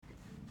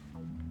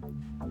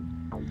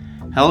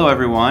Hello,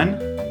 everyone.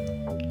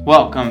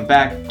 Welcome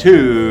back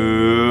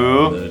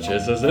to The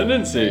Chiss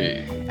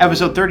Ascendancy.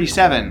 episode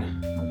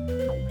 37.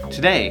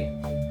 Today,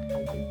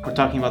 we're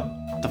talking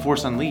about The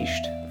Force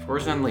Unleashed.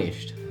 Force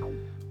Unleashed.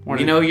 What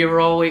You is- know you were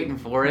all waiting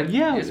for it.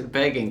 Yeah. Just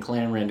begging,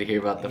 clamoring to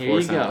hear about The Here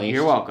Force you go. Unleashed.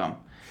 You're welcome.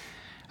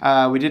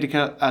 We did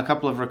a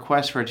couple of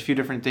requests for a few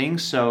different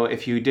things. So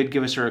if you did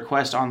give us a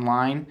request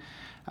online,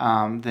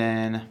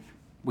 then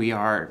we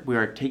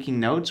are taking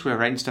notes. We are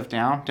writing stuff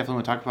down. Definitely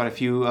want to talk about a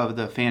few of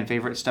the fan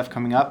favorite stuff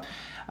coming up.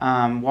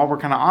 While we're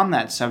kind of on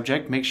that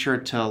subject, make sure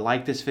to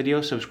like this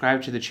video,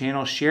 subscribe to the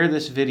channel, share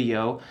this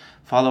video,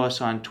 follow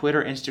us on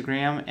Twitter,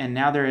 Instagram, and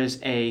now there is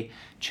a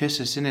Chiss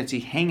Ascendancy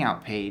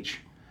Hangout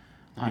page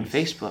on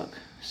Facebook.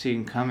 So you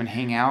can come and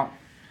hang out.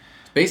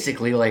 It's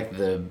basically like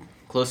the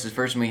closest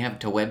version we have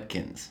to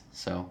Webkins.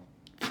 So,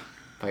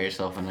 buy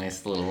yourself a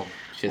nice little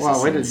Chiss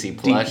Wow, way to Ascendancy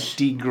plush.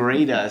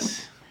 degrade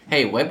us.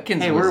 Hey,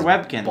 Webkins Hey, was we're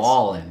Webkins.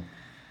 ballin'.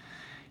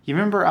 You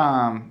remember,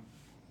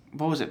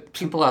 what was it?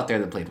 People out there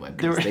that played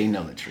Webkins, they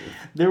know the truth.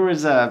 There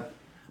was a...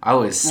 I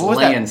was What was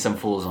that? slaying some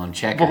fools on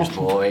checkers,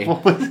 boy.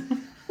 What was,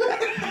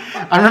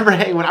 I remember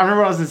when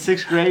I was in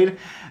 6th grade.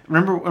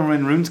 Remember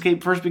when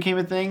RuneScape first became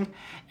a thing,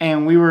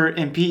 and we were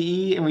in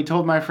PE, and we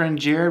told my friend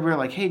Jared, we were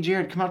like, "Hey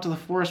Jared, come out to the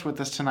forest with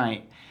us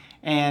tonight."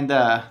 And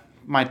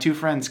my two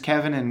friends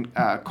Kevin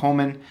and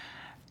Coleman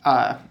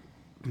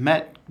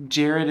met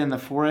Jared in the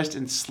forest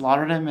and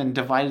slaughtered him and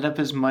divided up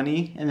his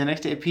money. And the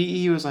next day at PE,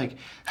 he was like,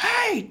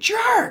 "Hey,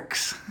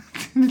 jerks!"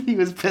 He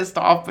was pissed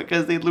off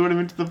because they lured him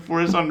into the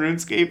forest on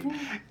RuneScape,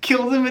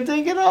 killed him, and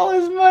taken all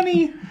his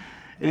money.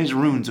 And his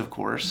runes, of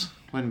course.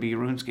 Wouldn't be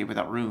RuneScape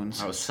without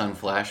runes. I was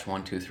Sunflash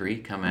 123.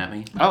 Come at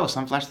me. Oh,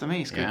 Sunflash the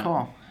Mace. Good Yeah.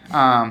 call.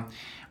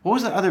 What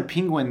was the other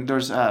penguin?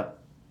 There's a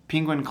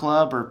Penguin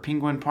Club or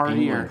Penguin Party.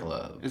 Penguin or,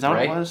 Club, Is that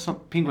right? what it was?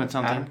 Penguin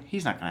something. Adam?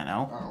 He's not going to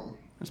know. Oh.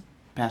 It's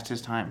past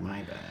his time.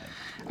 My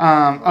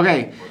bad.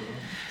 Okay.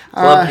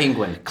 Club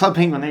Penguin. Club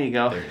Penguin. There you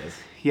go. There it is.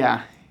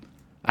 Yeah.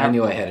 I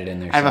knew I had it in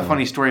there. I have a somewhere.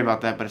 funny story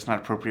about that, but it's not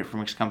appropriate for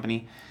mixed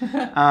company.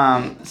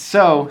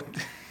 So,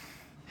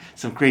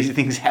 some crazy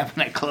things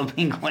happen at Club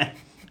Penguin.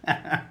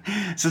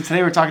 So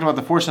today we're talking about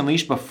The Force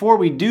Unleashed. Before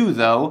we do,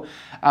 though,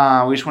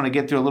 we just want to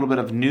get through a little bit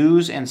of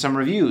news and some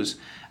reviews.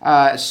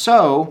 Right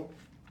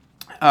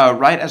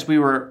as we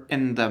were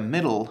in the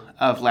middle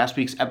of last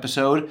week's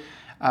episode,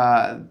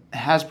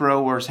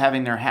 Hasbro was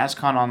having their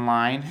HasCon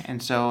online,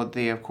 and so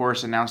they, of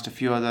course, announced a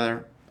few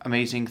other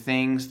amazing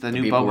things. The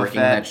new People Boba working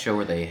that Fett. show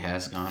where they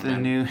has gone. The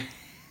new...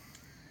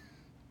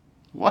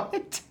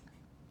 What?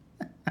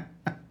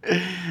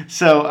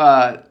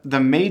 So, the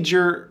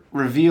major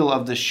reveal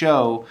of the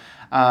show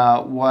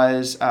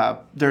was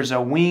there's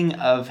a wing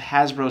of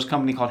Hasbro's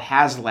company called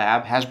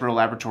HasLab, Hasbro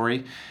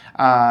Laboratory,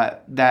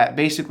 that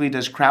basically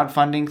does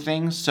crowdfunding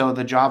things. So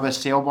the Jabba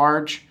sail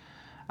barge,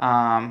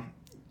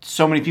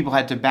 so many people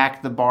had to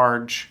back the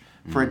barge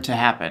for it to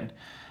happen.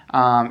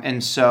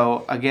 And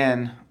so,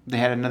 again, they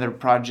had another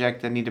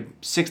project that needed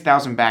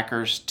 6,000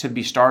 backers to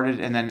be started,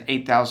 and then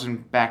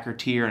 8,000 backer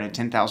tier and a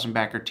 10,000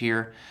 backer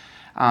tier.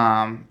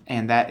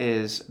 And that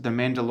is the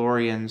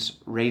Mandalorian's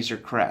Razor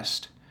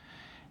Crest.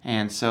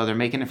 And so they're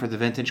making it for the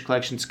vintage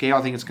collection scale.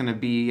 I think it's going to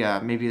be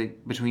maybe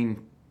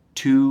between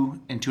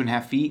 2 and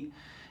 2.5 feet.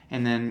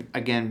 And then,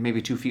 again,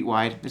 maybe 2 feet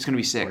wide. It's going to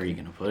be sick. Where are you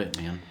going to put it,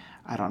 man?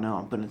 I don't know.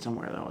 I'm putting it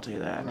somewhere, though. I'll tell you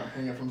that. Not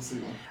hanging from the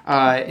ceiling.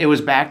 It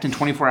was backed in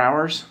 24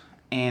 hours,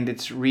 and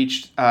it's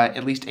reached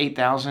at least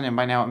 8,000, and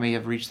by now it may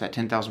have reached that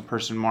 10,000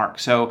 person mark.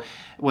 So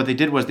what they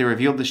did was they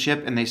revealed the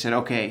ship, and they said,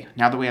 okay,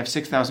 now that we have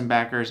 6,000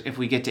 backers, if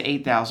we get to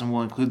 8,000,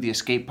 we'll include the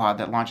escape pod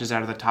that launches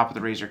out of the top of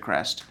the Razor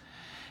Crest.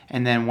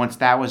 And then once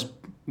that was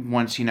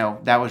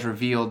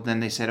revealed,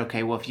 then they said,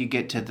 okay, well, if you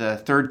get to the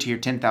third tier,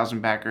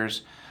 10,000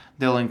 backers,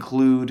 they'll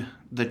include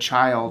the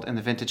child and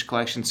the vintage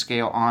collection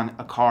scale on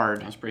a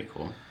card That's pretty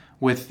cool.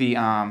 with the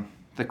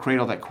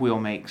cradle that Quill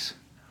makes.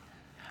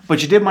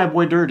 But you did my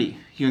boy dirty.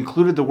 You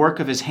included the work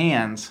of his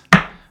hands,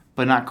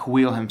 but not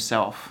Quill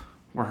himself.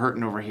 We're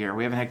hurting over here.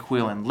 We haven't had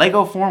Quill in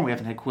Lego form. We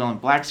haven't had Quill in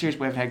Black Series.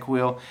 We haven't had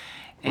Quill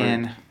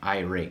in We're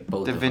irate,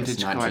 both the of vintage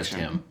us, not collection.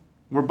 just him.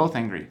 We're both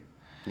angry.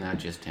 Not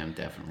just him,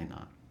 definitely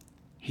not.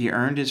 He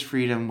earned his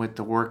freedom with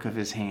the work of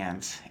his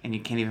hands, and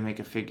you can't even make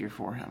a figure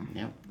for him.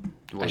 Yep.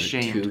 A Was it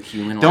shame. 2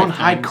 human Don't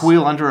hide lifetimes?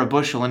 Quill under a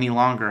bushel any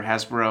longer,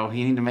 Hasbro.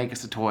 You need to make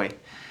us a toy.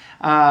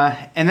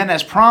 And then,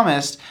 as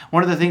promised,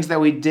 one of the things that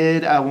we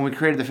did when we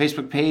created the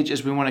Facebook page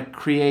is we want to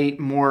create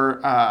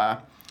more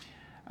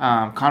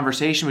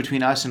conversation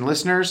between us and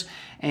listeners.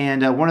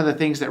 And one of the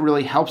things that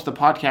really helps the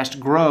podcast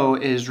grow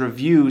is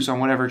reviews on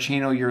whatever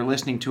channel you're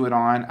listening to it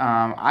on.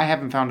 I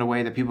haven't found a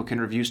way that people can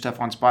review stuff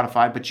on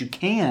Spotify, but you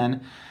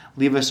can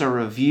leave us a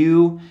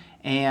review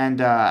and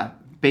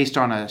based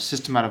on a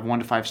system out of 1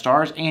 to 5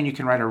 stars, and you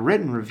can write a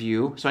written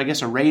review. So I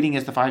guess a rating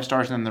is the 5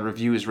 stars, and then the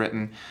review is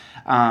written.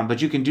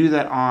 But you can do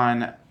that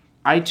on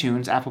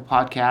iTunes, Apple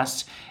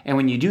Podcasts, and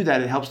when you do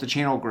that, it helps the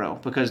channel grow,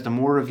 because the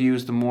more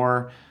reviews, the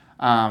more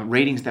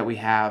ratings that we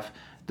have,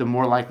 the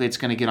more likely it's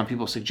going to get on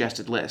people's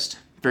suggested list.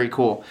 Very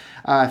cool.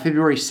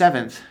 February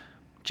 7th,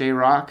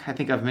 J-Rock. I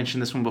think I've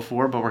mentioned this one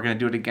before, but we're going to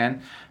do it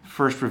again.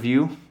 First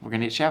review, we're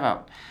going to get shout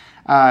out.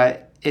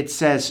 It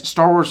says,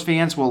 Star Wars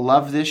fans will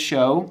love this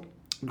show.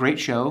 Great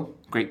show,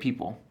 great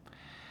people.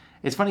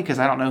 It's funny because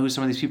I don't know who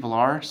some of these people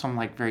are, so I'm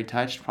like very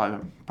touched.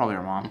 Probably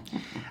her mom.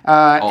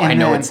 I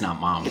know it's not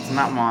Mom. It's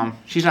not Mom.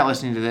 She's not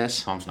listening to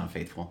this. Mom's not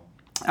faithful.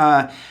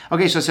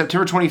 Okay, so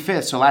September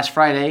 25th, so last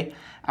Friday,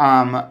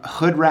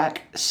 Hoodrack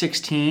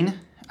 16.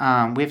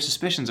 We have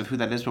suspicions of who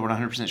that is, but we're not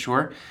 100%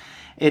 sure.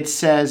 It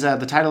says,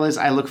 the title is,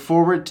 I look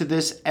forward to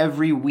this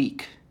every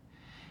week.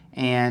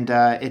 And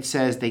it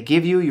says, they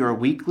give you your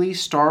weekly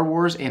Star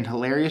Wars and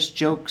hilarious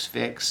jokes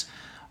fix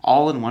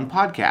all in one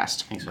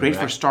podcast. Thanks, Great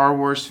for Star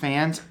Wars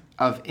fans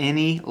of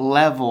any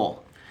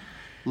level.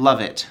 Love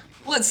it.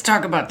 Let's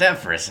talk about that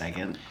for a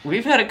second.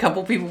 We've had a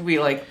couple people be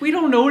like, we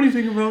don't know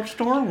anything about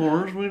Star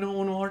Wars. We don't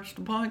want to watch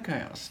the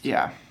podcast.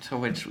 Yeah. To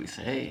which we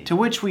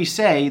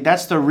say...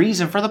 that's the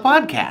reason for the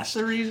podcast. That's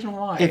the reason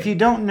why. If you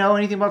don't know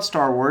anything about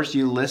Star Wars,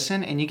 you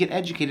listen and you get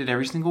educated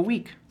every single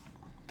week.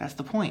 That's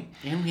the point.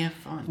 And we have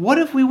fun. What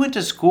if we went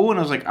to school and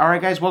I was like, all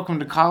right, guys, welcome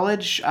to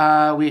college.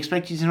 We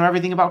expect you to know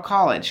everything about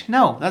college.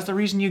 No, that's the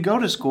reason you go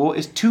to school,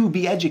 is to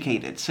be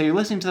educated. So you're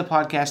listening to the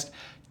podcast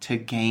to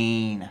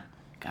gain.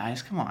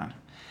 Guys, come on.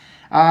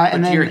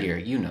 And then, you're here.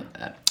 You know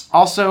that.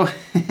 Also,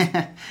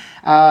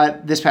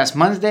 this past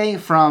Monday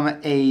from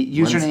a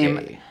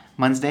username...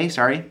 Monday,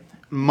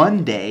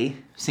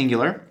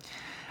 singular.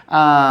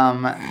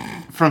 From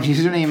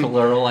username...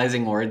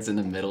 Pluralizing words in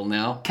the middle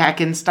now.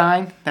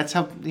 Kakenstein. That's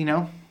how,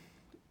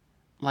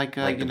 like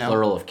the you know,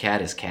 plural of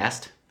cat is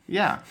cast?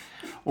 Yeah.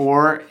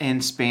 Or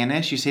in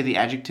Spanish, you say the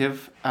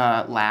adjective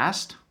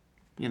last.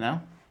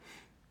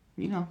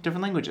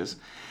 Different languages.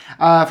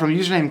 From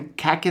username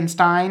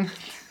Kakenstein.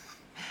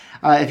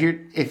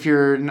 If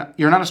you're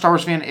not a Star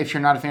Wars fan, if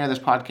you're not a fan of this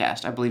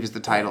podcast, I believe is the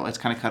title. It's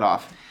kind of cut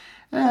off.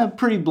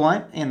 Pretty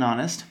blunt and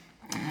honest.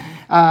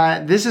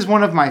 This is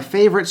one of my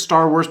favorite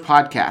Star Wars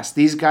podcasts.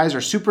 These guys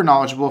are super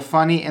knowledgeable,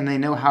 funny, and they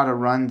know how to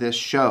run this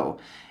show.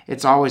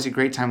 It's always a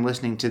great time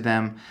listening to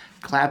them.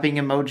 Clapping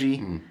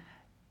emoji.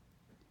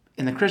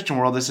 In the Christian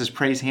world, this is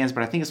praise hands,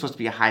 but I think it's supposed to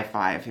be a high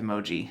five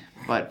emoji.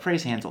 But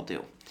praise hands will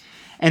do.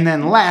 And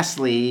then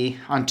lastly,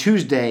 on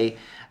Tuesday,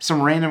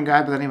 some random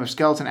guy by the name of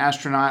Skeleton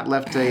Astronaut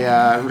left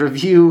a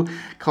review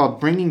called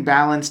Bringing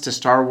Balance to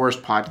Star Wars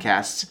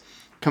Podcasts.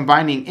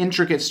 Combining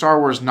intricate Star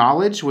Wars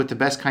knowledge with the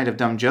best kind of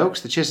dumb jokes,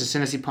 the Chiss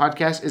Ascendancy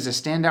podcast is a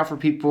standout for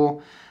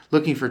people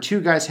looking for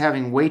two guys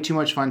having way too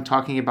much fun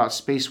talking about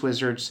space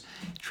wizards.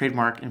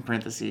 Trademark in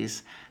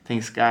parentheses.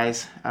 Thanks,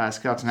 guys.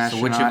 Skeleton Astronaut.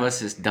 So which of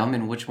us is dumb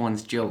and which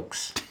one's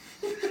jokes?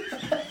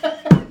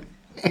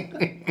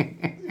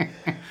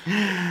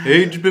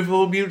 Age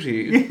before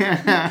beauty.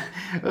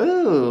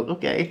 Ooh,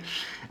 okay.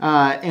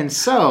 And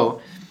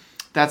so...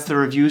 that's the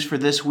reviews for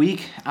this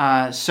week.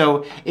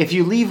 So if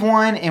you leave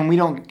one and we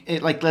don't,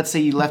 let's say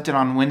you left it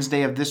on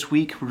Wednesday of this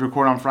week, we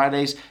record on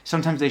Fridays,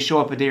 sometimes they show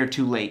up a day or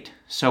two late.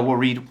 So we'll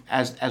read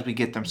as we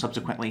get them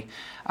subsequently.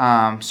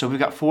 So we've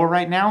got 4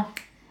 right now.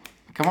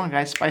 Come on,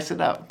 guys, spice it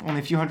up.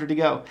 Only a few hundred to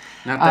go.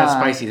 Not that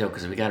spicy, though,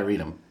 because we got to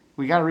read them.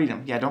 We got to read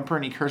them. Yeah, don't put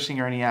any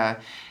cursing or any,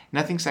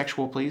 nothing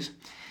sexual, please.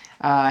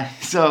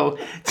 So...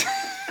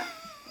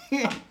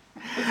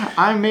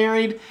 I'm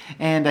married,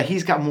 and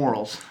he's got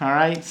morals, all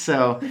right?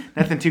 So,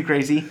 nothing too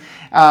crazy.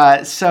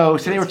 So,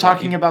 today we're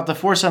talking about The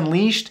Force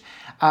Unleashed.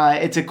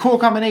 It's a cool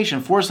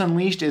combination. Force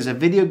Unleashed is a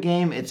video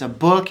game, it's a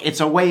book, it's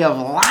a way of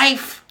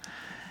life.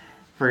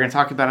 We're going to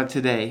talk about it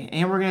today.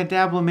 And we're going to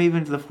dabble maybe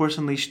into The Force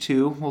Unleashed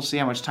 2. We'll see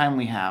how much time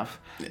we have.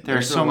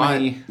 There's so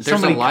many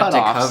lot cutoffs.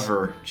 to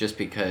cover just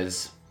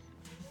because...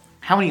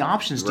 How many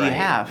options do you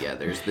have? Yeah,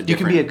 there's the different... You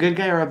can be a good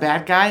guy or a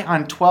bad guy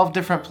on 12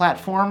 different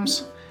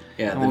platforms.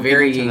 Yeah, the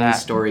varying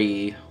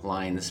story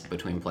lines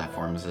between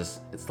platforms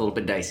it's a little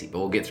bit dicey, but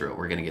we'll get through it.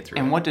 We're going to get through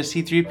it. And what does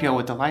C-3PO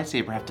with the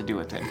lightsaber have to do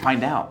with it?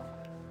 Find out.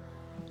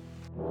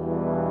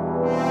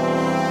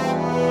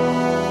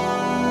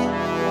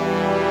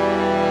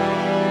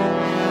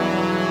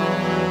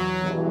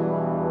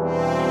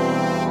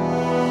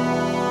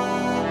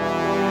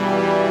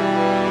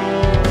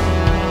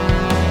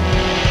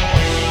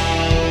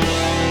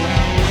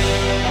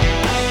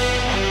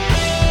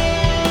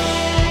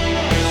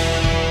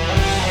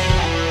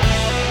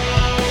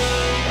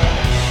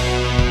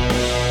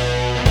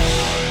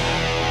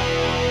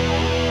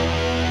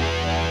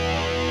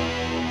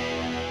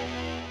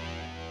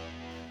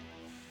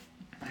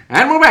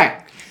 And we're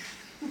back.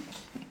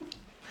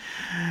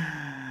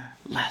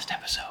 Last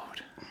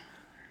episode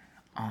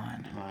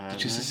on the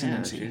Chiss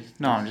Ascendancy.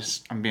 No,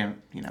 I'm being,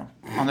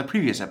 on the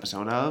previous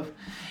episode of.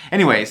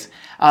 Anyways,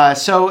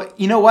 so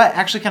you know what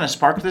actually kind of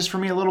sparked this for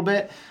me a little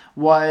bit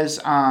was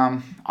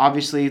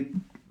obviously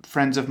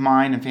friends of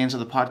mine and fans of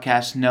the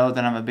podcast know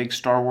that I'm a big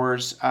Star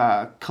Wars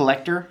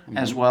collector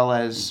as well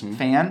as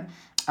fan.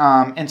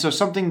 And so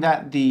something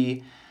that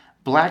the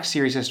Black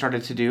Series has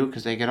started to do,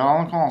 because they get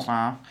all the calls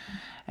now,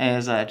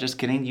 is just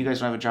kidding. You guys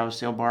don't have a Java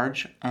Sail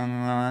barge.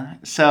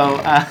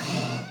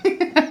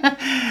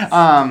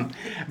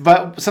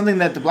 But something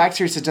that the Black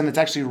Series has done that's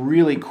actually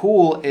really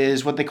cool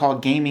is what they call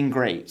gaming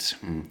greats.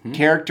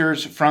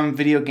 Characters from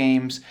video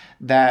games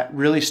that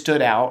really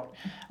stood out,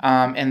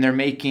 and they're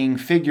making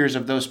figures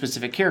of those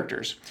specific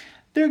characters.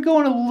 They're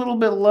going a little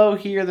bit low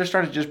here. They're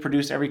starting to just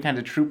produce every kind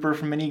of trooper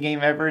from any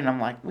game ever, and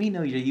I'm like, we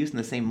know you're using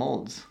the same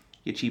molds,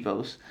 you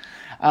cheapos.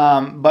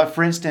 But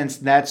for instance,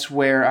 that's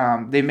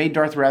where they made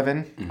Darth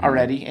Revan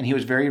already, and he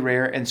was very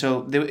rare, and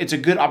so it's a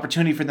good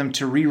opportunity for them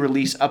to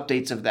re-release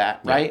updates of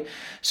that, right?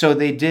 So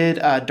they did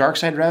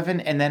Darkside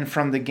Revan, and then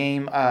from the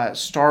game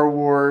Star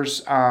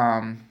Wars,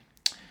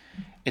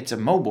 it's a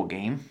mobile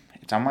game.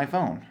 It's on my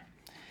phone.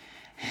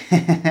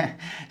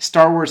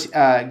 Star Wars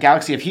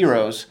Galaxy of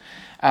Heroes.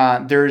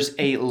 There's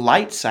a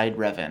light side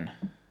Revan.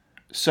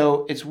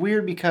 So it's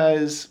weird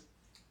because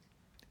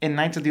in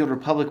Knights of the Old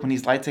Republic, when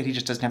he's light side, he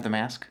just doesn't have the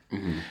mask.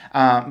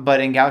 But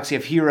in Galaxy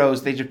of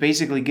Heroes, they just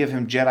basically give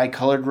him Jedi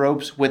colored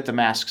robes with the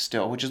mask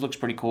still, which just looks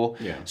pretty cool.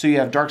 Yeah. So you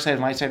have dark side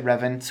and light side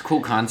Revan. It's a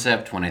cool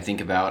concept when I think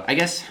about, I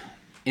guess,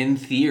 in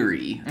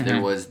theory, there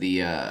was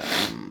the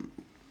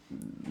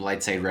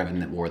light side Revan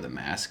that wore the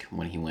mask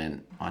when he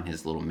went on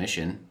his little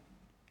mission.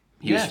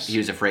 He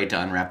was afraid to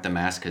unwrap the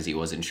mask because he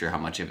wasn't sure how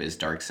much of his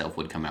dark self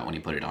would come out when he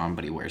put it on,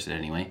 but he wears it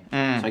anyway. So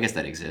I guess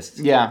that exists.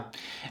 Yeah.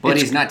 But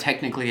he's not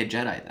technically a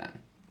Jedi then.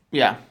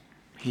 Yeah.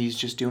 He's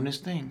just doing his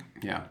thing.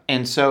 Yeah.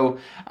 And so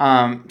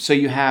so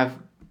you have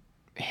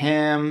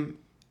him,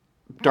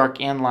 dark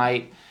and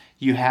light.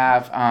 You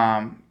have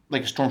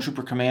like a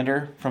Stormtrooper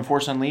commander from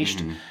Force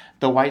Unleashed.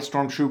 The white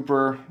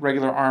Stormtrooper,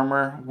 regular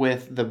armor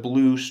with the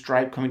blue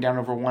stripe coming down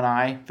over one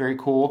eye. Very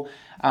cool.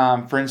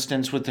 For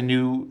instance, with the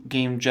new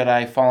game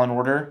Jedi Fallen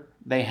Order,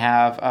 they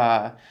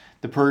have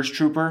the Purge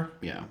Trooper,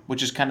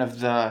 which is kind of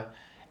the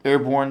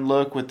airborne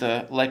look with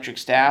the electric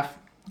staff.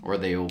 Or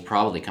they will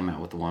probably come out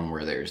with the one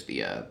where there's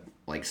the,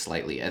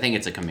 slightly, I think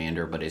it's a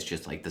commander, but it's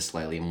just like the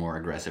slightly more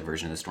aggressive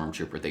version of the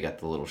Stormtrooper. They got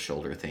the little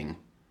shoulder thing.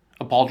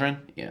 A pauldron?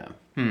 Yeah.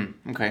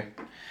 Okay.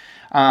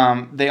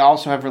 They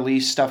also have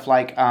released stuff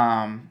like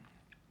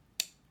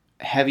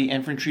heavy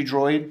infantry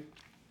droid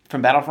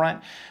from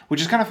Battlefront,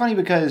 which is kind of funny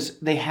because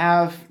they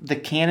have the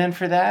cannon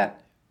for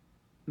that.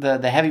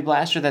 The heavy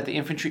blaster that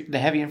the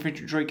heavy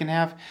infantry droid can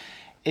have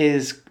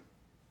is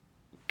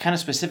kind of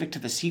specific to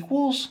the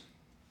sequels.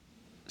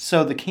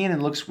 So the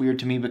cannon looks weird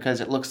to me because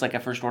it looks like a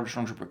First Order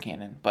Stormtrooper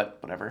cannon, but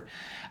whatever.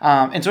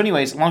 And so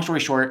anyways, long story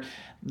short,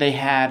 they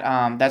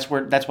had that's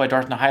why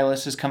Darth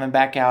Nihilus is coming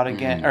back out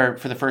again, or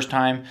for the first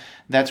time.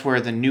 That's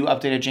where the new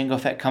updated Jango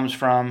Fett comes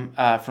from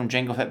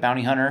Jango Fett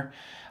Bounty Hunter.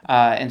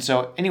 And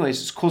so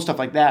anyways, it's cool stuff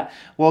like that.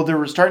 Well, they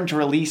were starting to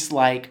release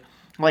like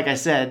I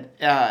said,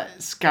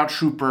 Scout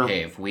Trooper,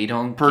 Hey, if we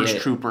don't Purge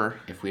get Trooper.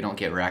 If we don't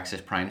get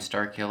Raxus Prime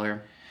Star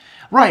Killer.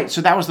 Right,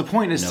 so that was the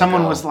point, is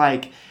someone go. was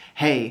like,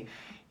 hey,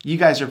 you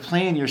guys are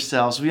playing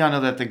yourselves. We all know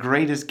that the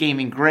greatest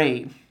gaming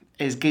great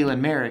is Galen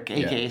Merrick,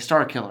 a.k.a.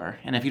 Star Killer.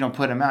 And if you don't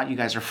put him out, you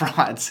guys are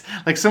frauds.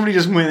 Like, somebody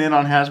just went in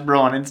on Hasbro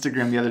on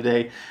Instagram the other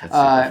day. That's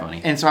super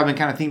funny. And so I've been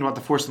kind of thinking about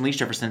the Force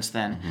Unleashed ever since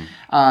then.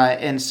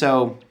 And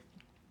so,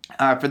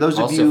 for those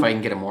of you... Also, if I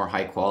can get a more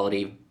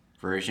high-quality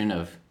version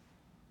of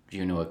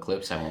Juno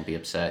Eclipse, I won't be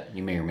upset.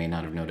 You may or may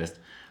not have noticed.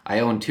 I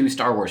own 2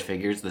 Star Wars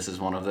figures. This is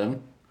one of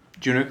them.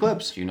 Juno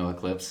Eclipse. Juno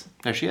Eclipse.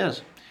 There she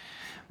is.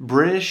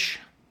 British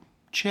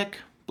chick,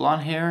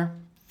 blonde hair,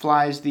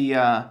 flies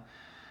the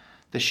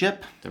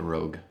ship. The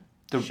Rogue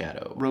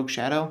Shadow. Rogue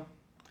Shadow.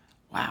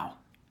 Wow.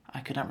 I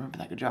could not remember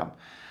that. Good job.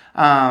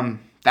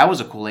 That was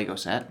a cool Lego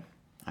set.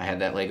 I had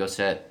that Lego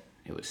set.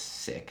 It was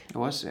sick. It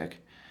was sick.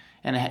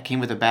 And it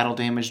came with a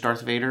battle-damaged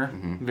Darth Vader.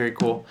 Very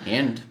cool.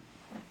 And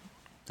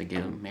the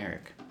Galen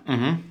Merrick.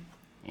 And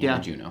the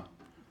Juno.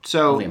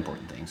 So, all the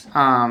important things.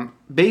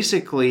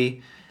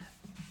 Basically,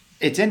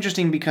 it's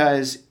interesting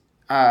because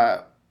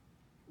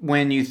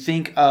when you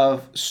think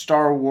of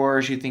Star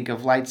Wars, you think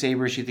of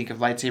lightsabers, you think of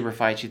lightsaber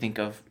fights, you think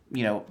of,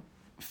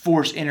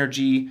 Force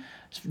energy,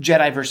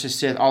 Jedi versus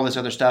Sith, all this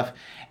other stuff.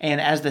 And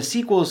as the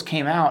sequels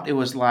came out, it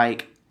was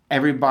like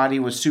everybody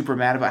was super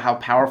mad about how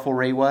powerful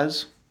Rey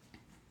was.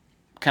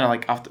 Kind of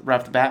like right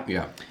off the bat.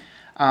 Yeah.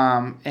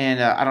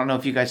 And I don't know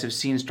if you guys have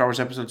seen Star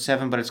Wars Episode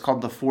 7, but it's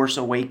called The Force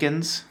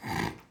Awakens.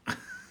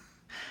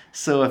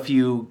 So if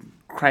you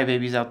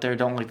crybabies out there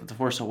don't like that The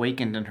Force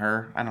awakened in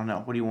her, I don't know.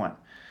 What do you want?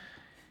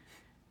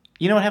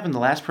 You know what happened? The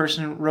last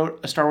person wrote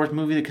a Star Wars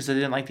movie because they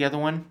didn't like the other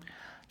one?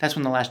 That's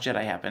when The Last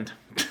Jedi happened.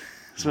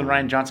 That's when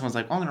Rian Johnson was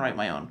like, I'm going to write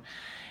my own.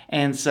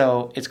 And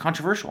so it's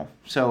controversial.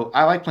 So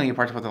I like plenty of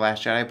parts about The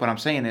Last Jedi. What I'm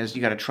saying is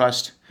you got to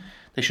trust.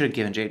 They should have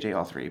given JJ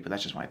all 3, but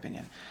that's just my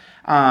opinion.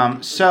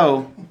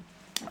 So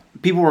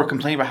people were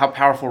complaining about how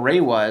powerful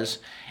Rey was.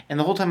 And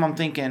the whole time I'm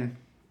thinking,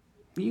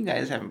 you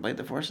guys haven't played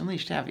The Force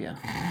Unleashed, have you?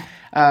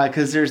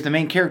 Because there's the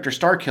main character,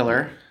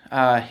 Starkiller.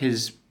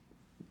 His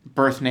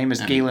birth name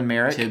is Galen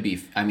Merrick.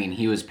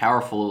 He was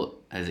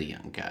powerful as a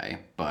young guy,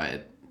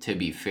 but to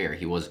be fair,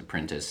 he was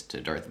apprenticed to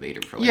Darth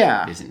Vader for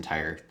his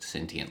entire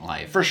sentient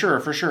life. For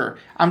sure.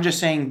 I'm just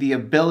saying the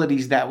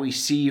abilities that we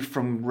see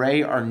from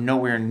Rey are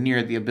nowhere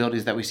near the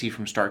abilities that we see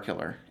from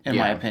Starkiller, in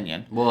my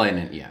opinion. Well,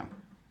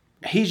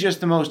 he's just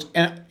the most,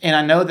 and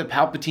I know that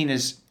Palpatine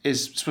is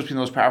supposed to be the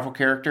most powerful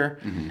character,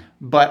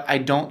 but I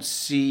don't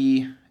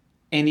see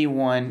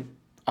anyone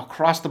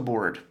across the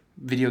board,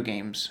 video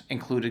games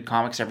included,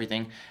 comics,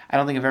 everything. I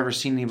don't think I've ever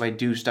seen anybody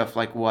do stuff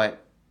like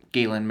what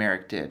Galen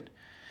Merrick did.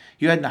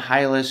 You had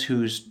Nihilus,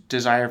 whose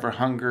desire for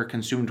hunger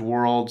consumed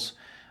worlds,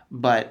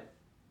 but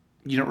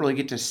you don't really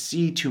get to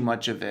see too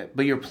much of it.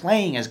 But you're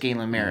playing as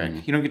Galen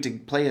Merrick. You don't get to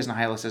play as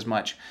Nihilus as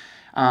much.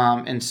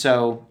 And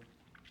so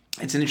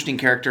it's an interesting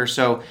character.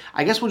 So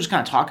I guess we'll just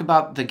kind of talk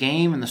about the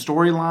game and the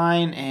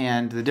storyline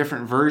and the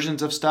different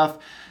versions of stuff.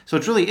 So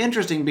it's really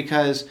interesting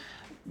because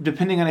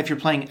depending on if you're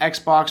playing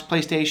Xbox,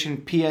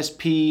 PlayStation,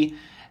 PSP,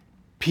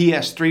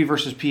 PS3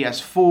 versus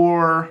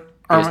PS4,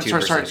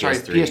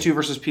 PS2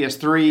 versus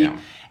PS3,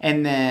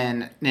 and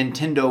then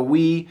Nintendo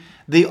Wii,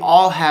 they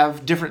all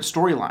have different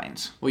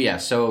storylines. Well, yeah,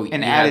 so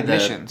and added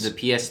missions. The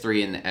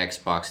PS3 and the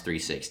Xbox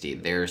 360,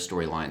 their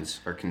storylines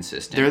are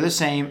consistent. They're the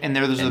same, and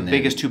those are the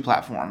biggest two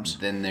platforms.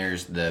 Then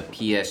there's the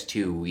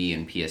PS2, Wii,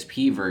 and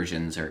PSP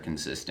versions are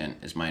consistent,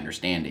 is my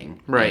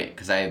understanding. Right.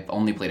 Because I've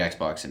only played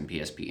Xbox and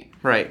PSP.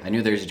 Right. I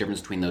knew there's a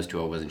difference between those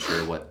two. I wasn't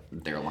sure what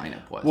their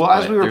lineup was. Well,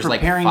 as we were there's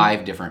preparing, like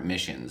 5 different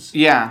missions.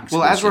 Yeah.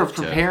 Well, as we're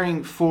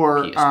preparing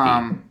for,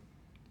 PSP.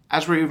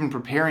 As we're even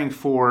preparing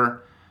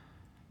for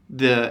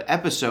the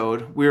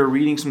episode, we were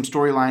reading some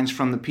storylines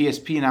from the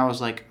PSP, and I was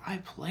like, I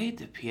played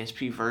the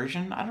PSP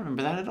version. I don't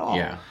remember that at all.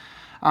 Yeah.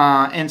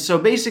 And so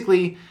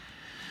basically,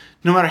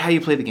 no matter how you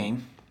play the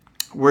game,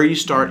 where you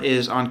start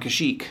is on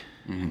Kashyyyk.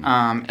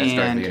 As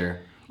Darth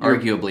Vader.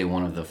 Arguably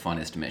one of the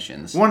funnest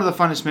missions. One of the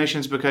funnest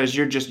missions because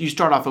you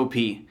start off OP.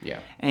 Yeah.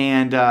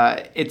 And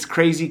it's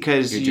crazy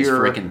because you're just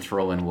freaking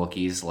throwing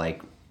Wookiees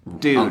like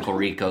Dude. Uncle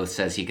Rico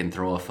says he can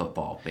throw a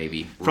football,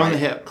 baby. From the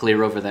hip.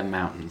 Clear over them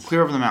mountains.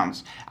 Clear over the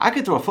mountains. I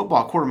could throw a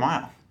football a quarter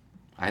mile.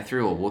 I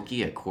threw a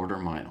Wookiee a quarter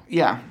mile.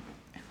 Yeah.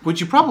 Which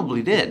you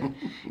probably did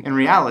in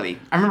reality.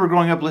 I remember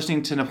growing up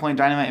listening to Napoleon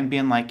Dynamite and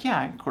being like,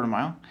 yeah, a quarter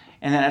mile.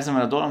 And then as I'm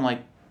an adult, I'm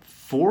like,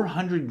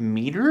 400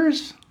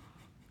 meters?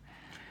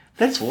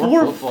 That's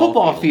 4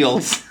 football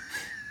fields.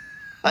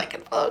 I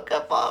can throw a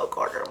football a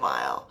quarter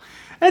mile.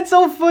 That's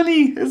so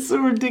funny. It's so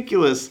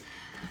ridiculous.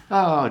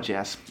 Oh,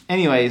 Jess.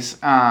 Anyways,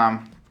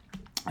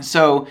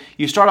 so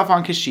you start off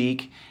on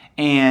Kashyyyk,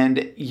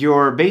 and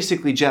you're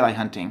basically Jedi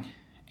hunting.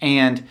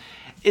 And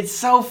it's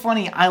so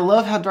funny. I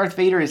love how Darth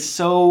Vader is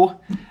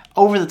so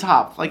over the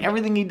top. Like,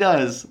 everything he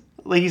does.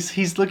 Like,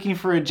 he's looking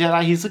for a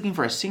Jedi. He's looking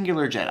for a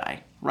singular Jedi,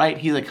 right?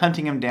 He's, like,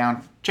 hunting him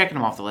down, checking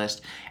him off the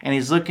list. And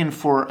he's looking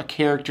for a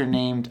character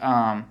named,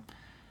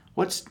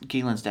 what's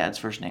Galen's dad's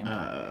first name?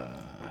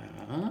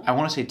 I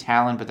want to say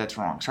Talon, but that's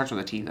wrong. Starts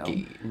with a T, though.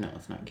 No,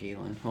 it's not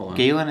Galen. Hold on.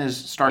 Galen is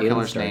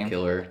Starkiller's name.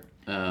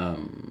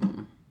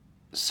 Starkiller.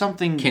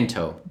 Something...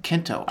 Kinto.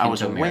 I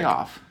was way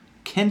off.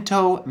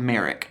 Kinto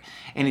Merrick.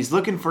 And he's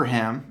looking for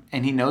him,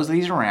 and he knows that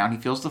he's around. He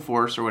feels the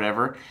Force or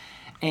whatever.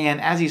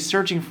 And as he's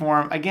searching for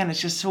him, again,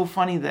 it's just so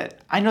funny that...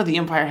 I know the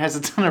Empire has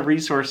a ton of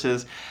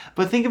resources,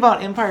 but think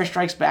about Empire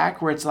Strikes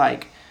Back, where it's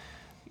like...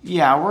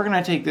 Yeah, we're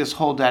going to take this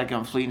whole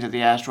dadgum fleet into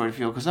the asteroid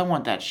field because I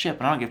want that ship,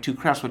 and I don't give 2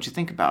 craps what you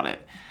think about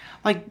it.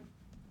 Like,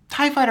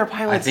 TIE Fighter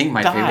pilots I think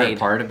my died. favorite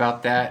part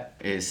about that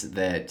is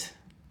that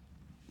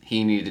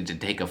he needed to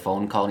take a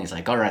phone call, and he's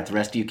like, all right, the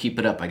rest of you keep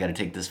it up. I got to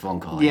take this phone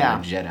call. Yeah. I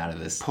got to jet out of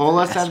this Pull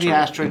us out of the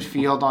asteroid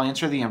field. I'll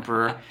answer the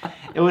Emperor.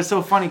 It was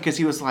so funny because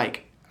he was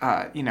like,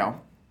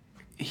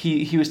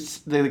 he was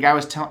the guy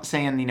was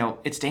saying,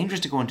 it's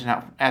dangerous to go into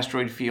an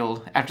asteroid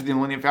field after the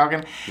Millennium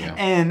Falcon. Yeah.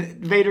 And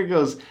Vader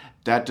goes,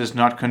 that does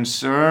not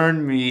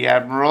concern me,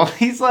 Admiral.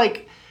 He's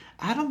like,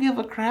 I don't give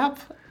a crap.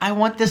 I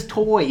want this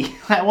toy.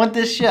 I want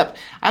this ship.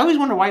 I always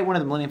wonder why he wanted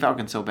the Millennium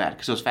Falcon so bad.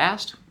 Because it was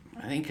fast?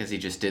 I think because he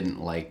just didn't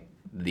like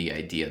the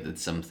idea that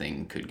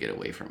something could get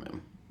away from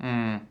him.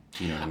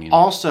 You know what I mean?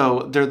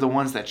 Also, they're the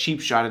ones that cheap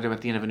shot at him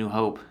at the end of A New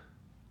Hope.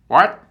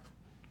 What?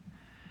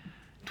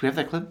 Do we have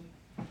that clip?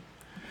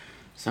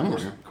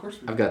 Somewhere. Of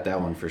course we do. I've got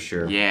that one for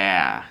sure.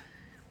 Yeah.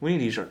 We need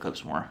to use our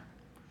clips more.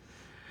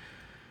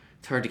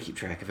 It's hard to keep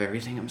track of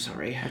everything. I'm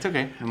sorry. That's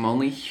okay. I'm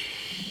only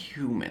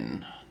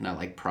human, not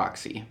like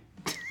Proxy.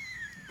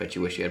 Bet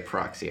you wish you had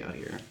Proxy out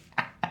here.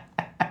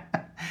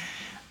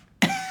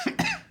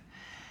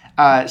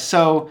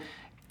 So,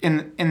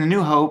 in The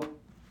New Hope,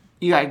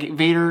 you got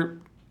Vader,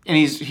 and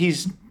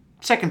he's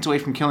seconds away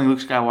from killing Luke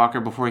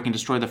Skywalker before he can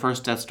destroy the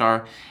first Death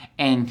Star,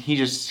 and he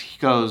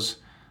goes,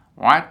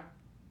 what?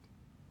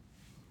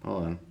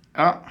 Hold on.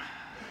 Oh.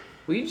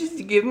 Will you just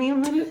give me a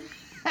minute?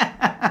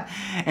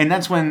 And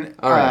that's when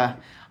right.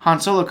 Han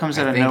Solo comes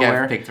out of nowhere. I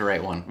think I've picked the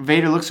right one.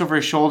 Vader looks over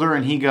his shoulder,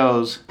 and he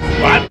goes,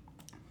 What?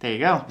 There you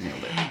go.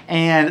 Nailed it.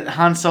 And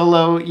Han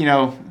Solo,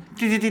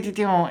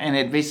 and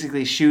it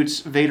basically shoots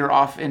Vader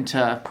off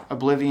into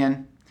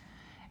oblivion.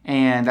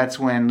 And that's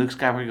when Luke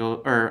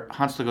Skywalker or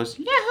Han Solo goes,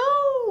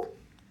 Yahoo!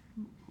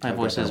 My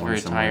voice is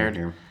very tired.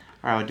 Or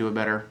I would do it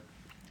better.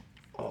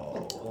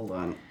 Oh, hold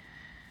on.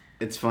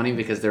 It's funny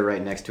because they're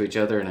right next to each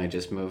other, and I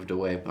just moved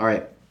away. All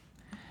right.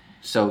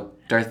 So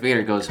Darth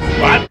Vader goes,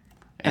 what?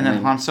 And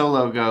then Han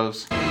Solo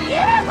goes,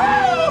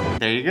 Yahoo!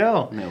 There you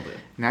go. Nailed it.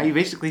 Now you've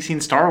basically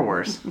seen Star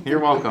Wars. You're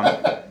welcome.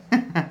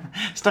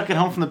 Stuck at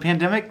home from the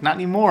pandemic? Not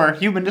anymore.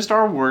 You've been to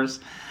Star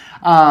Wars.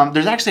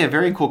 There's actually a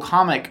very cool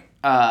comic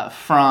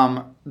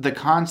from the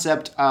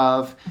concept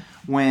of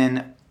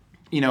when,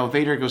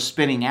 Vader goes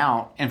spinning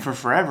out, and for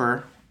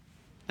forever,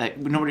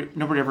 that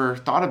nobody ever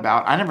thought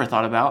about. I never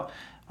thought about,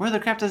 where the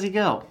crap does he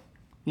go?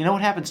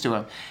 What happens to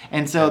him?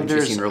 And so Haven't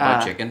there's you seen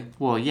Robot Chicken?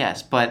 Well,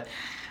 yes, but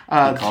He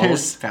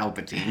calls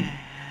Palpatine.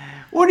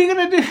 What are you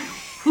gonna do?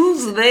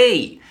 Who's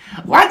they?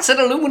 What's an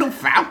aluminum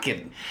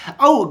falcon?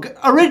 Oh,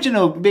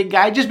 original big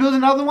guy. Just build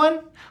another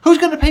one? Who's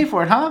going to pay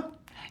for it, huh?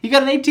 You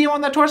got an ATM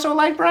on that torso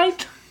light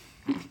bright?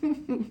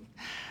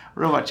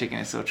 Robot Chicken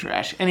is so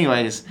trash.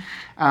 Anyways.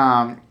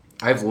 I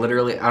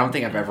don't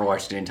think I've ever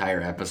watched an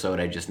entire episode.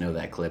 I just know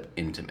that clip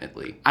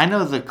intimately. I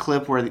know the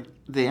clip where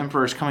the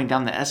Emperor is coming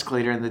down the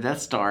escalator in the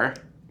Death Star.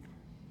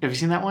 Have you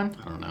seen that one?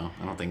 I don't know.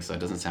 I don't think so. It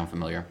doesn't sound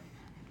familiar.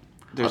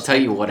 I'll tell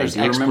you what I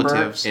do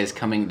remember is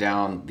coming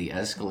down the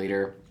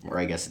escalator, or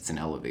I guess it's an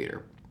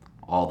elevator,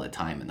 all the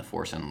time in The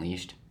Force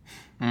Unleashed.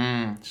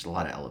 There's a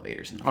lot of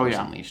elevators in The Force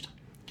Unleashed.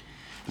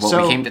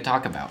 What we came to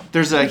talk about.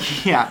 There's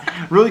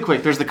really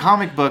quick. There's the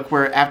comic book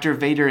where after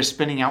Vader is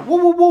spinning out, woo,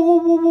 woo, woo, woo,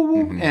 woo,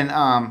 woo, woo,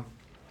 and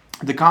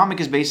the comic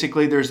is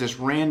basically there's this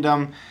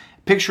random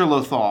picture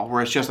Lothal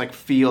where it's just like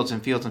fields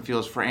and fields and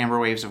fields for amber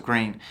waves of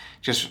grain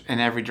just in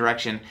every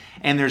direction,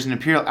 and there's an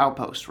Imperial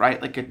outpost, right?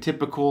 Like a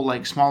typical,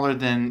 like smaller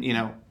than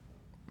the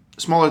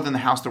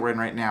house that we're in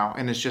right now,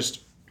 and there's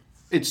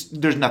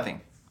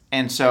nothing.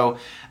 And so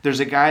there's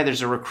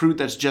a recruit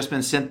that's just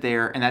been sent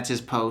there, and that's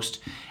his post.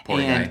 Poor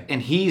guy.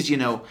 And he's,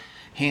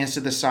 hands to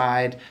the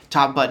side,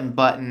 top button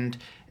buttoned,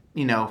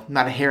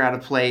 not a hair out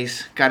of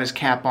place, got his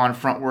cap on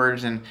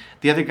frontwards, and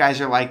the other guys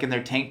are like in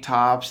their tank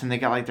tops, and they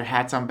got like their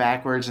hats on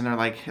backwards, and they're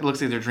like, it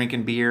looks like they're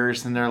drinking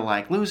beers, and they're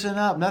like, loosen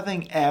up,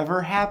 nothing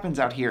ever happens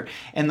out here.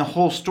 And the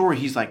whole story,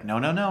 he's like, no,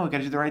 we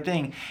gotta do the right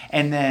thing.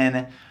 And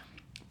then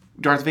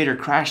Darth Vader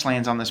crash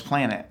lands on this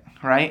planet,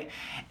 right?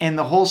 And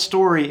the whole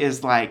story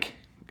is like,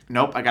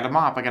 nope, I got to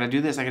mop, I got to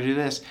do this,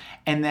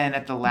 And then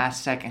at the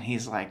last second,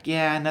 he's like,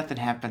 yeah, nothing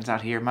happens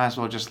out here, might as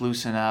well just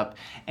loosen up.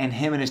 And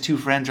him and his two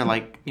friends are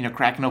like,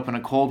 cracking open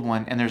a cold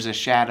one, and there's a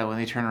shadow, and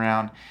they turn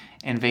around,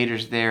 and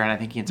Vader's there, and I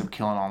think he ends up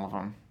killing all of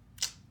them.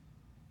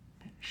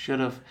 Should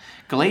have.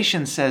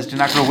 Galatians says, do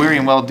not grow weary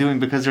in well-doing,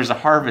 because there's a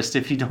harvest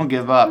if you don't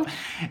give up.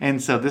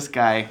 And so this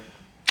guy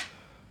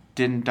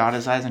didn't dot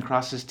his I's and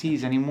cross his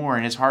T's anymore,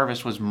 and his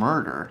harvest was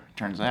murder,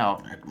 turns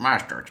out. The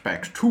Master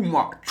expects too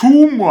much.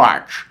 Too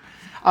much.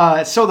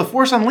 So the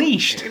Force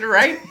Unleashed,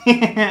 right?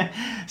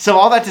 So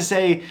all that to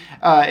say,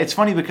 it's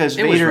funny because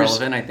it was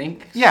relevant, I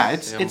think. Yeah,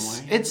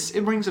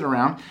 it brings it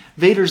around.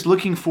 Vader's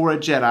looking for a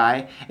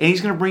Jedi, and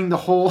he's going to bring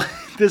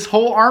this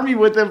whole army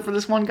with him for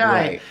this one guy.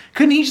 Right.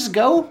 Couldn't he just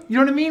go? You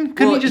know what I mean?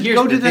 Couldn't he just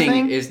go do the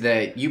thing? Is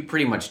that you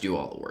pretty much do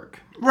all the work.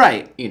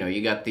 Right.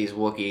 You got these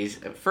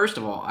Wookiees. First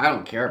of all, I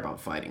don't care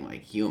about fighting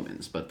like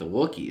humans, but the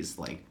Wookiees,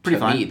 pretty to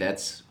fun. me,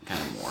 that's kind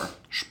of more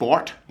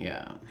sport.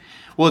 Yeah.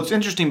 Well, it's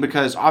interesting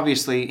because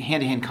obviously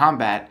hand-to-hand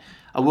combat,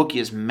 a Wookiee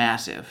is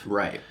massive.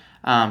 Right.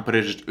 But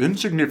it is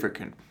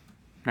insignificant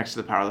next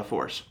to the power of the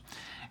Force.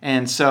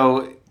 And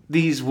so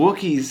these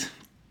Wookiees,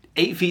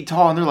 8 feet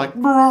tall, and they're like,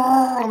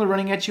 and they're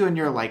running at you, and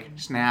you're like,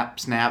 snap,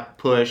 snap,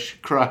 push,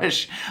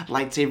 crush,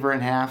 lightsaber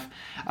in half.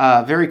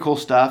 Very cool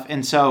stuff.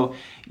 And so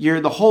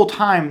the whole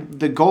time,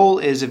 the goal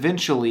is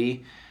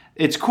eventually...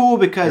 It's cool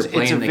because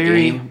it's a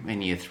very... game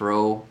and you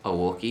throw a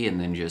Wookiee,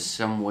 and then just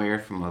somewhere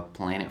from a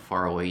planet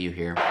far away you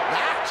hear...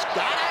 That's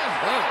gotta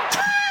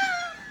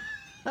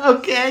hurt!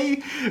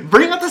 Okay,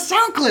 bring up the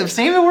sound clip.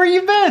 Save it where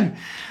you've been.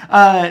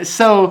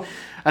 So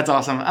that's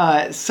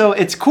awesome. So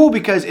it's cool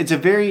because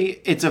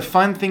it's a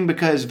fun thing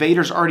because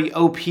Vader's already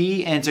OP,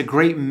 and it's a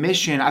great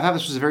mission. I thought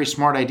this was a very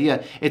smart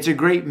idea. It's a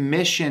great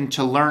mission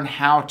to learn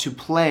how to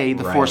play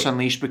the Force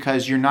Unleashed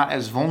because you're not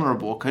as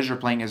vulnerable because you're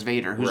playing as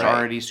Vader, who's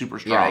already super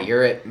strong. Yeah,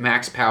 you're at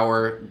max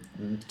power.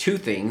 2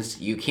 things: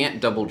 you can't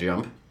double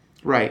jump,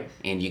 right,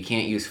 and you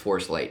can't use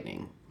Force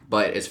Lightning.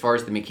 But as far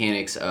as the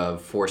mechanics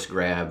of Force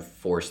Grab,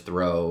 Force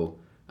Throw,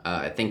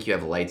 I think you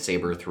have a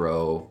lightsaber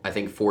throw. I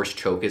think Force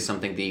Choke is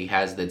something that he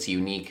has that's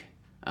unique.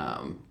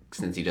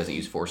 Since he doesn't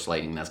use Force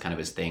Lightning, that's kind of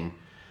his thing.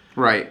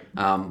 Right.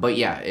 But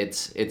yeah,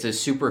 it's a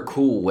super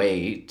cool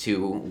way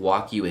to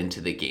walk you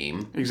into the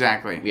game.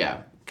 Exactly.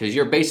 Yeah, because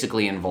you're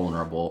basically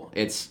invulnerable.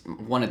 It's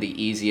one of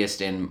the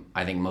easiest and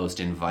I think most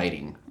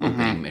inviting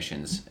opening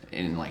missions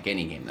in like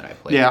any game that I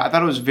played. Yeah, I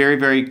thought it was a very,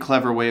 very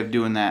clever way of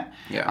doing that.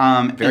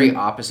 Yeah. Very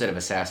opposite of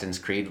Assassin's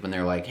Creed when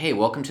they're like, hey,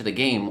 welcome to the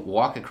game.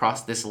 Walk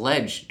across this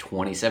ledge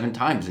 27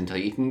 times until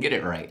you can get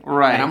it right.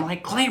 Right. And I'm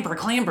like,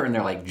 clamber. And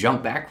they're like,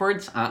 jump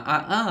backwards?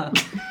 Back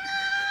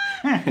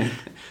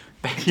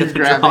to the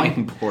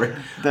drawing board.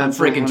 I'm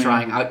freaking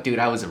trying out. Dude,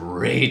 I was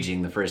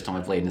raging the first time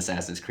I played an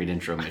Assassin's Creed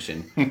intro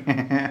mission.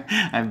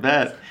 I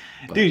bet.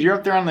 Dude, you're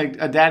up there on like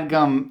a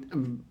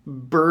dadgum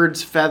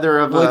bird's feather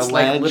of a ledge.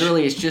 Like,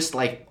 literally, it's just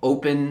like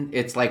open,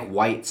 it's like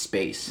white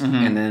space.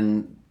 And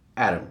then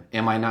Adam,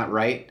 am I not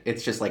right?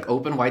 It's just like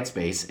open white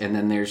space, and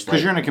then there's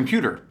because you're in a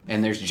computer,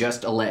 and there's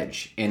just a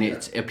ledge, and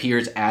it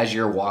appears as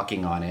you're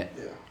walking on it.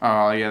 Yeah.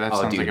 Oh yeah, that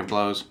sounds like it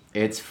blows.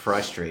 It's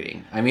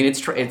frustrating. I mean,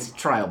 it's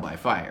trial by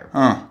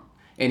fire.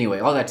 Anyway,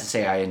 all that to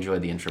say, I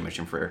enjoyed the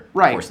intermission for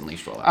Force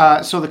Unleashed.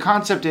 So the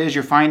concept is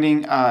you're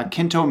finding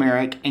Kinto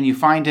Merrick, and you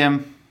find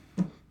him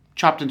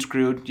chopped and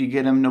screwed. You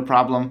get him, no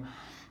problem.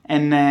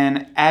 And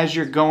then as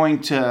you're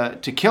going to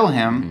kill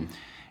him,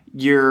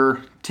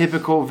 your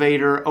typical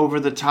Vader, over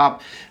the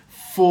top,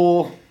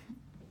 full,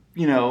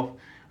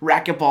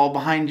 racquetball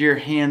behind your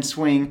hand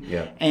swing.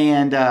 Yeah.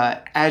 And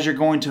as you're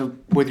going to,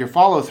 with your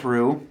follow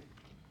through,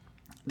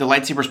 the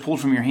lightsaber's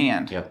pulled from your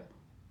hand. Yep.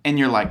 And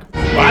you're like,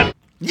 what?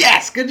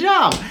 Yes, good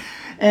job.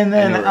 And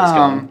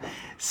then,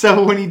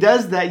 so when he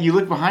does that, you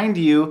look behind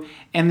you,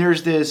 and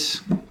there's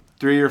this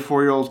 3 or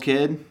 4 year old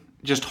kid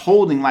just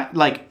holding like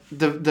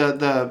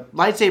the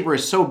lightsaber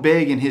is so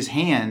big in his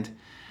hand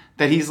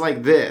that he's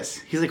like this.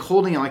 He's like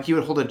holding it like you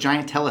would hold a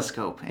giant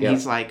telescope, and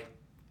he's like,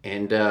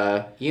 and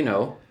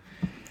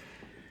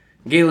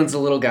Galen's a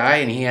little guy,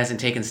 and he hasn't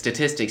taken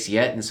statistics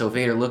yet, and so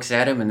Vader looks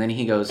at him, and then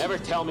he goes, "Never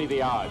tell me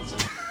the odds."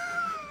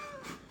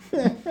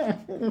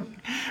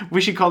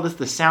 We should call this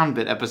the sound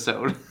bit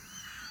episode.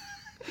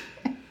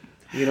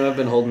 I've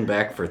been holding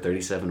back for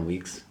 37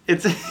 weeks.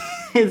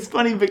 It's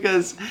funny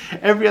because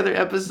every other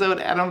episode,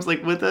 Adam's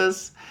like with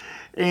us,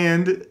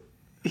 and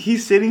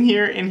he's sitting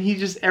here, and he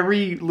just,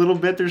 every little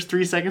bit, there's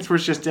 3 seconds where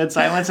it's just dead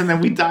silence, and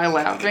then we die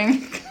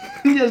laughing.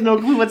 He has no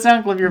clue what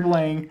sound clip you're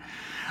playing.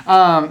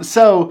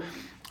 So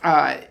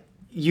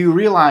you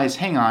realize,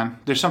 hang on,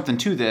 there's something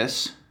to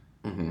this.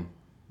 Mm-hmm.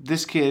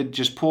 This kid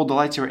just pulled the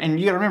lightsaber, and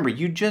you gotta remember,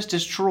 you just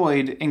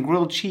destroyed and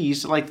grilled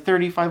cheese like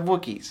 35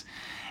 Wookiees.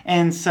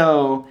 And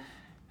so,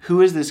 who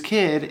is this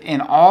kid?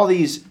 And all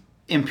these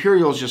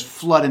Imperials just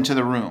flood into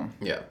the room.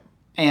 Yeah.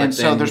 And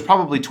so there's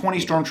probably 20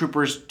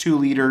 stormtroopers, 2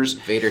 leaders.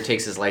 Vader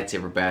takes his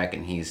lightsaber back,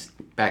 and he's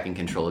back in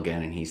control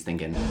again, and he's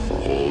thinking,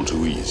 all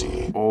too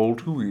easy. All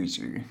too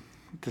easy.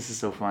 This is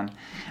so fun.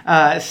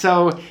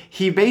 So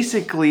he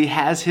basically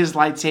has his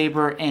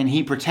lightsaber, and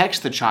he protects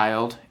the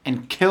child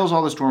and kills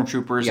all the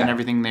stormtroopers and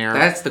everything there.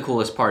 That's the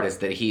coolest part, is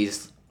that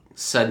he's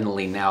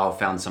suddenly now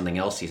found something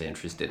else he's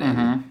interested in.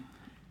 Mm-hmm.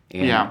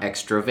 And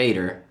Extra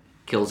Vader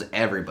kills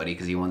everybody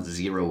because he wants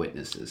 0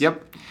 witnesses.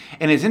 Yep.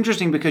 And it's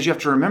interesting because you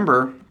have to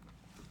remember,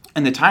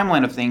 in the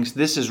timeline of things,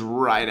 this is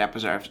right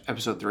after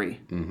episode 3,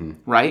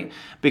 right?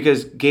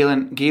 Because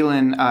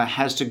Galen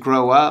has to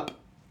grow up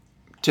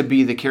to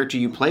be the character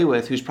you play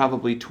with, who's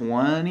probably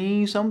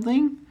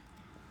 20-something?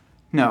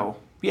 No.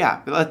 Yeah,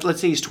 let's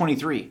say he's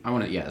 23. I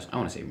want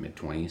to say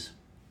mid-20s.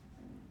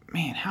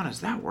 Man, how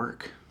does that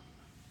work?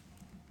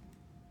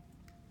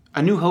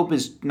 A New Hope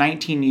is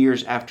 19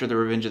 years after the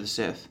Revenge of the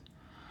Sith.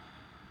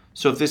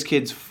 So if this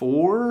kid's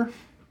 4,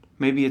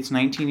 maybe it's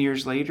 19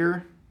 years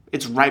later.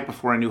 It's right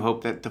before A New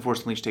Hope that The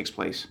Force Unleashed takes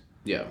place.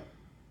 Yeah.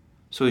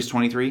 So he's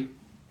 23?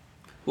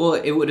 Well,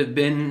 it would have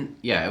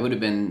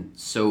been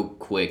so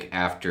quick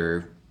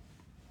after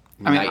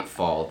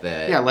Nightfall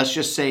that... Yeah, let's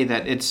just say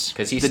that it's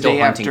because he's still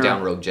hunting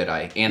down Rogue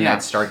Jedi, and that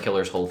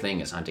Starkiller's whole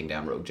thing is hunting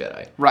down Rogue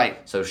Jedi.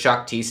 Right. So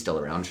Shaak Ti's still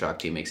around. Shaak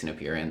Ti makes an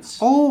appearance.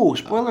 Oh,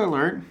 spoiler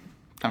alert.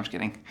 I'm just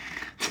kidding.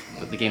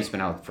 But the game's been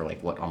out for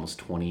almost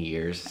 20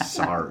 years.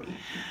 Sorry.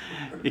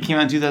 It came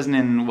out in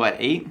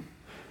 2008?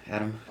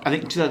 Adam? I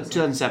think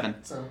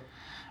 2007. So.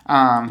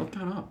 Look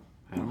that up.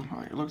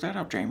 Look that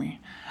up, Jamie.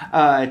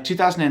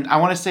 2000. I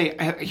want to say.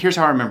 Here's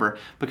how I remember,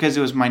 because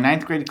it was my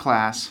 9th grade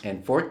class.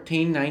 In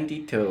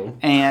 1492.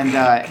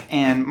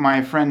 And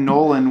my friend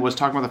Nolan was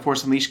talking about The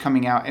Force Unleashed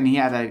coming out, and he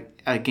had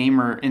a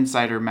Gamer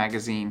Insider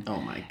magazine. Oh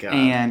my god.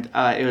 And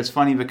it was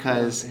funny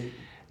because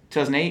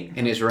 2008.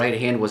 In his right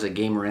hand was a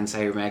Gamer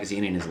Insider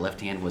magazine, and his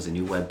left hand was a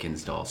new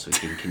Webkinz doll, so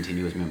he could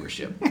continue his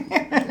membership.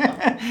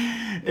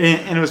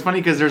 And it was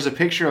funny because there's a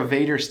picture of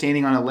Vader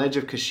standing on a ledge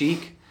of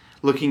Kashyyyk,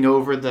 looking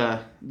over the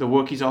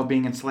Wookiees all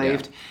being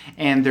enslaved,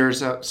 and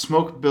there's a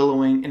smoke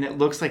billowing, and it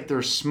looks like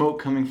there's smoke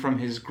coming from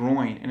his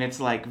groin, and it's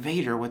like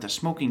Vader with a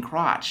smoking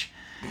crotch.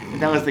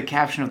 And that was the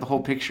caption of the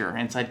whole picture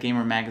inside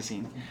Gamer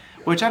magazine.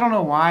 Which I don't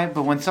know why,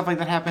 but when stuff like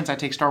that happens, I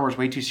take Star Wars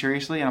way too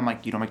seriously, and I'm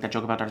like, you don't make that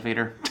joke about Darth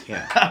Vader.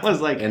 Yeah. I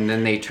was like... And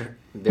then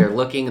they're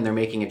looking, and they're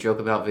making a joke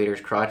about Vader's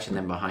crotch, and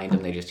then behind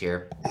them they just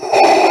hear...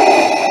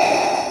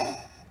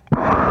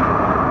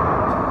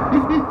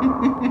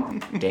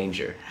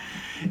 Danger.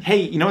 Hey,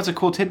 you know what's a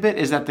cool tidbit?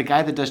 Is that the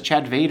guy that does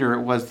Chad Vader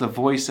was the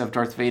voice of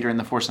Darth Vader in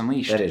The Force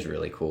Unleashed. That is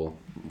really cool.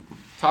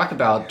 Talk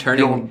about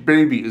turning... Your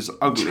baby is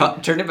ugly.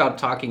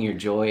 Talking your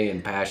joy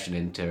and passion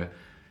into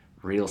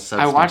real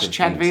substantive I watched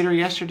Chad things. Vader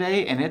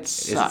yesterday, and it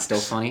sucks. Is it still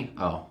funny?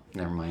 Oh,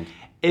 never mind.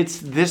 It's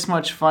this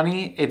much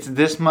funny. It's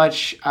this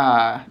much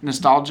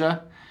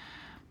nostalgia.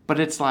 But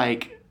it's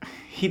like,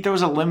 he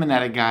throws a lemon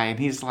at a guy, and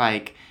he's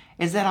like,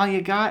 is that all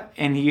you got?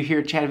 And you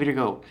hear Chad Vader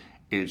go...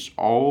 It's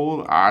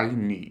all I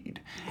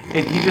need.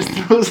 And he just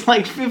throws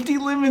like 50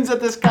 lemons at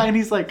this guy, and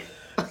he's like...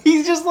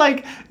 He's just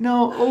like,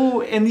 no,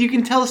 oh, and you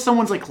can tell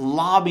someone's like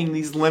lobbing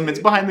these lemons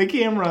behind the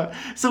camera.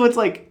 So it's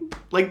like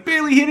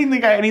barely hitting the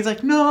guy, and he's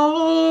like,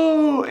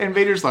 no, and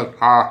Vader's like,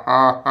 ha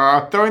ha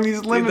ha, throwing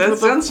these lemons. Dude, that with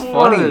sounds the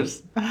funny.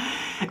 Force.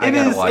 It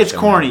is. It's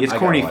corny. It's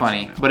corny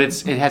funny, but it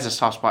has a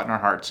soft spot in our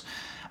hearts.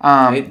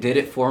 It did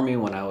it for me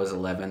when I was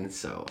 11,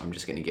 so I'm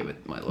just gonna give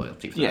it my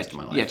loyalty for the rest of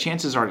my life. Yeah,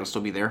 chances are it'll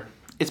still be there.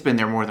 It's been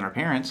there more than our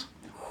parents.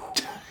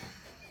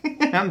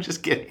 I'm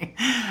just kidding.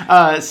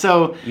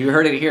 So you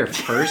heard it here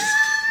first.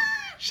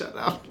 Shut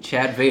up.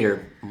 Chad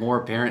Vader,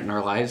 more parent in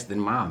our lives than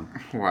mom.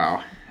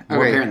 Wow.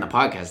 More parent in the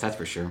podcast, that's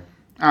for sure.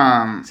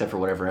 Except for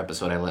whatever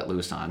episode I let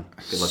loose on.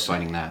 Good luck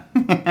finding that.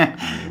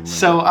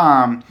 So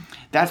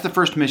that's the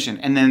first mission,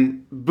 and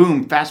then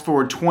boom, fast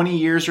forward 20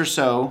 years or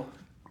so,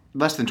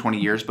 less than 20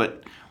 years,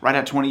 but right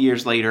at 20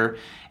 years later,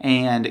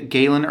 and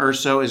Galen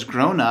Erso is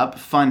grown up.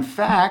 Fun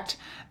fact,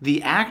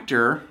 the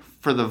actor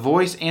for the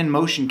voice and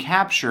motion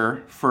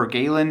capture for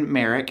Galen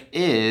Merrick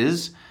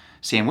is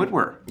Sam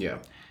Witwer. Yeah.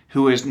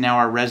 Who is now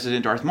our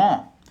resident Darth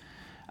Maul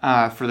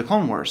for the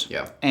Clone Wars.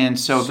 Yeah. And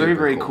so very,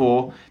 very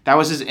cool. That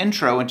was his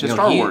intro into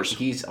Star Wars.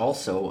 He's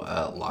also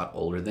a lot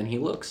older than he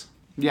looks.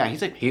 Yeah,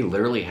 he's like... He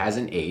literally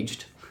hasn't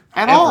aged.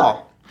 At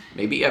all.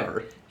 Maybe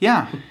ever.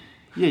 Yeah.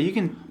 Yeah, you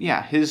can...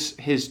 Yeah,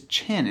 his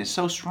chin is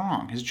so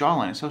strong. His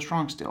jawline is so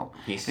strong still.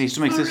 And he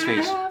still makes this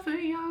face.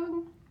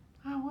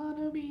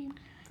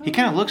 He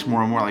kind of looks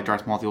more and more like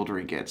Darth Maul the older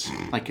he gets.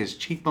 Like his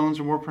cheekbones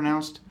are more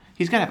pronounced.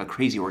 He's got to have a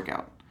crazy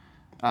workout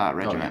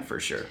regimen. Oh, yeah,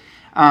 for sure.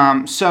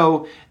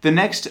 So the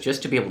next...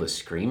 Just to be able to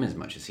scream as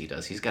much as he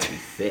does, he's got to be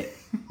fit.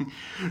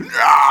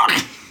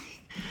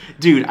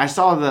 Dude, I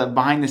saw the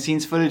behind the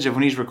scenes footage of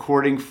when he's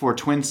recording for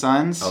Twin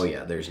Sons. Oh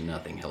yeah, there's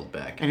nothing held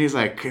back. And he's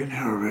like, I'm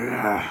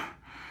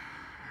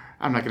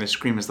not going to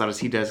scream as loud as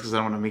he does because I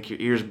don't want to make your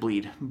ears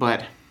bleed.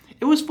 But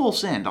it was full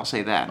send, I'll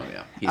say that. Oh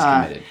yeah, he's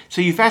committed.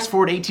 So you fast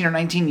forward 18 or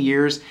 19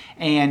 years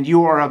and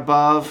you are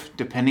above,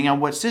 depending on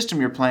what system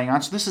you're playing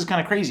on. So this is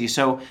kind of crazy.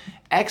 So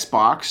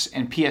Xbox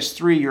and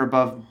PS3, you're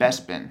above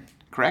Bespin,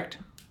 correct?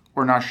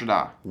 Or Nar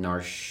Shaddaa?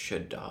 Nar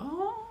Shaddaa?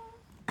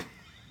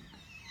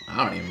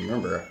 I don't even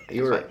remember.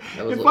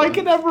 If I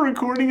could have a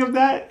recording of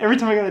that, every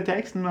time I got a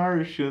text, Nar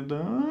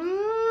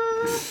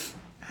Shaddaa.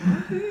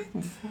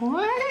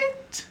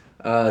 What?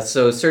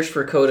 So search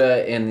for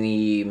Coda in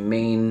the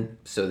main.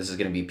 So this is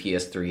going to be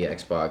PS3,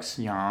 Xbox.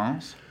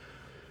 Yes.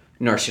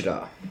 Nar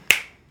Shaddaa.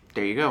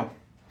 There you go.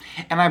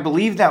 And I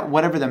believe that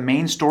whatever the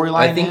main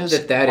storyline is... I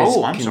think that is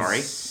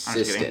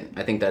consistent.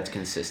 I think that's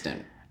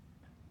consistent.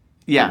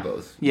 Yeah.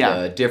 Both.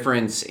 Yeah. The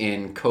difference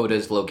in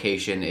Coda's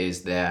location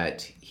is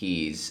that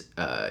he's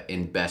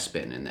in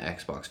Bespin in the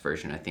Xbox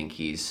version. I think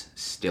he's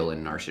still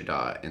in Nar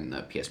Shaddaa in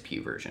the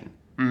PSP version.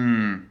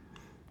 I'm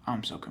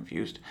so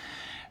confused.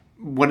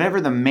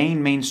 Whatever the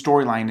main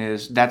storyline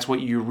is, that's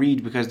what you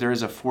read because there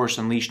is a Force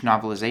Unleashed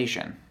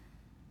novelization.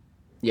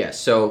 Yeah,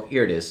 so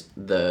here it is.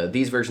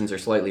 These versions are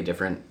slightly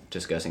different,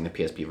 discussing the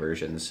PSP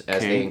versions,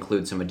 as they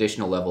include some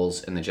additional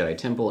levels in the Jedi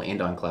Temple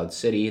and on Cloud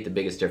City. The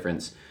biggest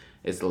difference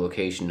is the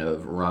location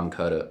of Ram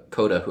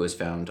Coda, who is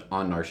found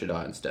on Nar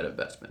Shaddaa instead of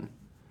Bespin.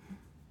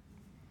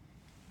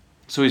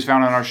 So he's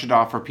found on Nar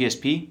Shaddaa for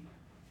PSP?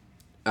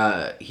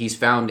 He's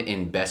found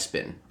in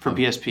Bespin. For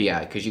PSP? Yeah,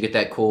 because you get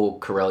that cool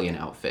Corellian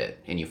outfit,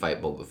 and you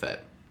fight Boba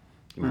Fett.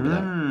 You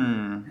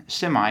remember that?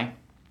 Semi.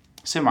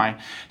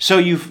 So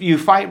you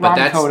fight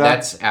Ram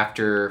Coda.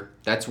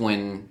 That's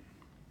when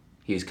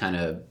he's kind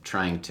of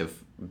trying to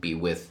be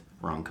with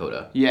Ram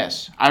Coda.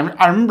 Yes. I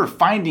remember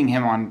finding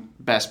him on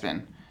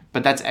Bespin,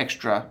 but that's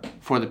extra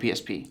for the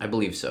PSP. I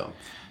believe so.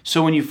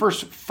 So when you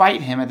first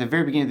fight him at the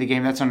very beginning of the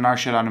game, that's on Nar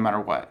Shaddaa no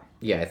matter what.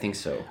 Yeah, I think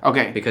so.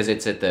 Okay. Because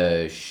it's at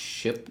the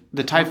ship...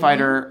 The TIE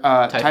Fighter...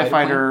 TIE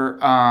Fighter...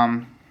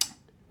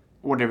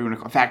 whatever you want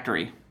to call it,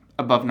 factory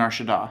above Nar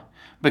Shaddaa.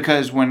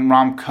 Because when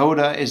Ram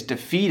Coda is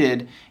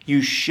defeated,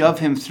 you shove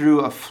him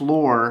through a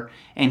floor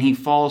and he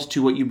falls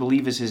to what you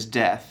believe is his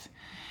death.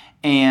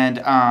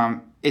 And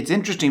it's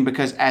interesting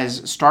because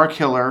as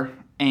Starkiller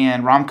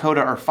and Ram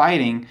Coda are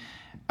fighting,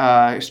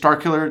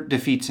 Starkiller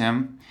defeats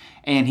him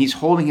and he's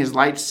holding his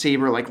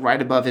lightsaber like right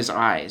above his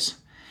eyes.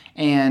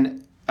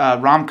 And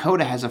Ram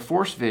Coda has a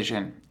Force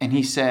vision and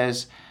he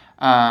says,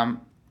 I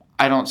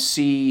don't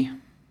see...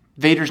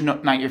 Vader's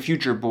not your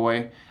future,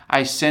 boy.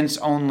 I sense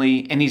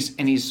only, and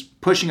he's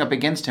pushing up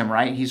against him,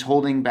 right? He's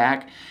holding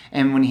back,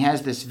 and when he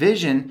has this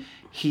vision,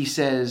 he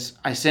says,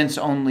 "I sense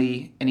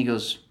only," and he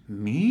goes,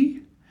 "Me?"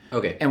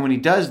 Okay. And when he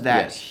does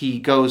that, he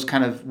goes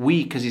kind of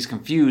weak because he's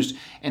confused,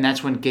 and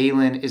that's when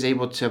Galen is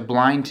able to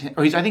blind him.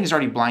 Or I think he's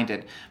already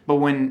blinded, but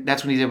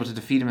that's when he's able to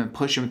defeat him and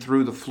push him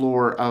through the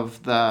floor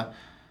of the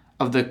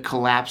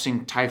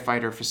collapsing TIE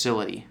Fighter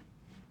facility.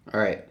 All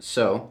right.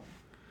 So,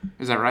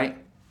 is that right?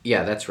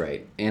 Yeah, that's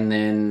right. And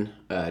then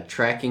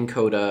tracking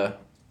Coda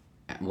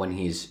when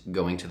he's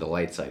going to the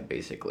light side,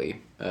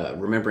 basically.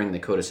 Remembering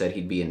that Coda said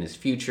he'd be in his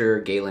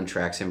future, Galen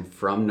tracks him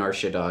from Nar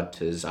Shaddaa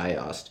to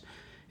Ziost,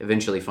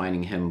 eventually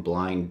finding him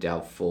blind,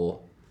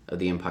 doubtful of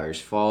the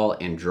Empire's fall,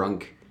 and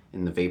drunk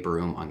in the Vapor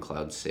Room on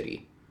Cloud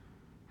City.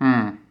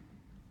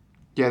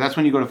 Yeah, that's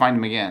when you go to find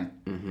him again.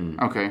 Mm-hmm.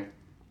 Okay.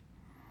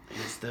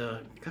 It's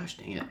gosh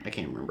dang it, I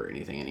can't remember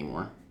anything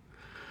anymore.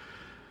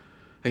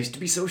 I used to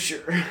be so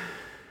sure.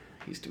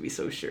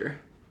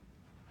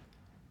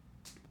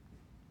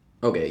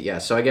 Okay, yeah,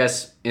 so I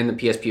guess in the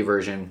PSP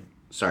version,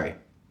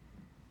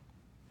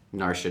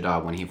 Nar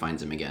Shaddaa when he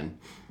finds him again.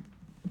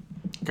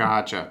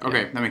 Gotcha.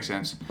 Okay, that makes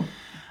sense.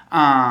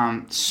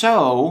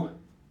 So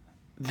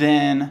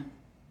then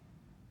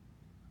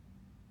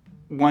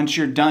once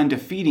you're done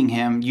defeating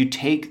him, you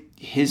take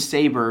his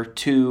saber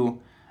to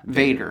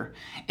Vader.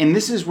 And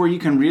this is where you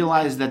can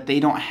realize that they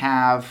don't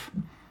have...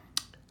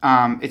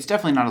 it's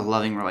definitely not a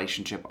loving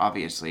relationship,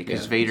 obviously,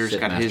 because Vader's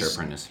got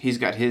he's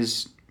got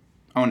his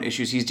own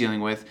issues he's dealing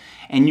with.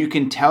 And you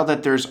can tell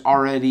that there's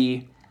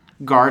already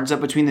guards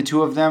up between the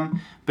two of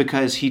them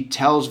because he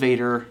tells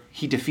Vader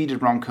he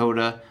defeated Rom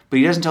Koda, but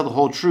he doesn't tell the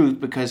whole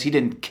truth because he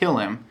didn't kill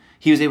him.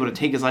 He was able to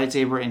take his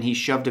lightsaber and he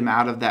shoved him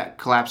out of that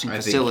collapsing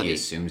facility. I think he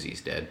assumes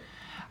he's dead.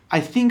 I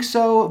think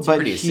so, it's but a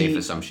pretty safe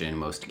assumption in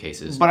most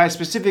cases. But I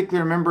specifically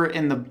remember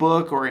in the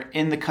book or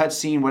in the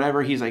cutscene,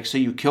 whatever, he's like, so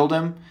you killed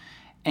him?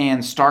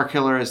 And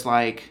Starkiller is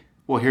like,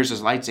 well, here's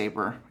his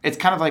lightsaber. It's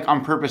kind of like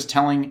on purpose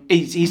telling...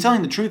 He's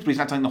telling the truth, but he's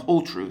not telling the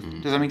whole truth.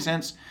 Mm-hmm. Does that make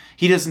sense?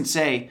 He doesn't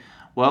say,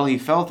 well, he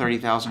fell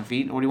 30,000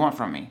 feet. What do you want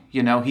from me?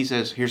 You know, he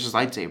says, here's his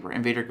lightsaber.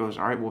 And Vader goes,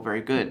 all right, well,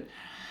 very good.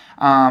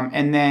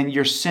 And then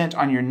you're sent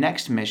on your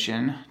next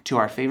mission to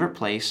our favorite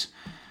place,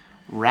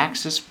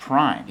 Raxus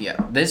Prime. Yeah,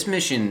 this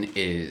mission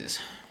is...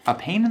 a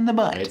pain in the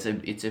butt.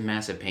 It's a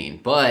massive pain.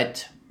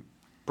 But,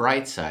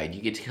 bright side,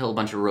 you get to kill a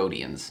bunch of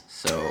Rhodians.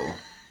 So...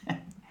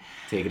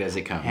 take it as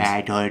it comes.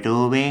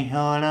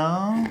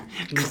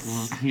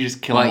 You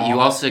just kill them all. You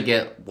also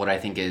get what I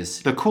think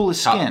is... the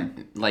coolest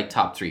skin. Like,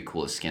 top 3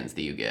 coolest skins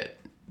that you get.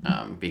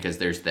 Because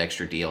there's the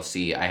extra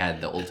DLC. I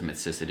had the Ultimate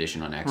Sith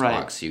Edition on Xbox,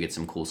 right. So you get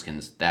some cool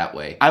skins that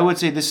way. I would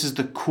say this is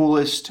the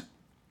coolest...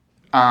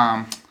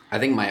 I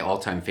think my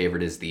all-time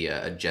favorite is the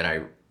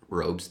Jedi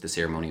robes, the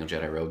ceremonial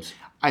Jedi robes.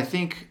 I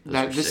think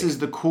that this is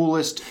the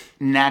coolest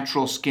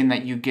natural skin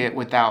that you get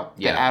without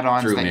the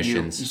add-ons through that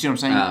missions. You see what I'm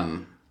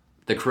saying?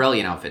 The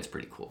Corellian outfit's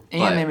pretty cool.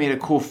 And they made a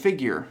cool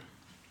figure.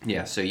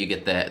 Yeah, so you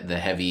get the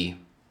heavy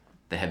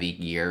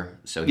gear,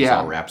 so he's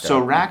all wrapped up. So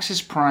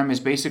Raxus Prime is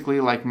basically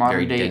like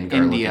modern day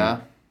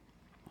India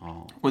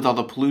with all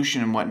the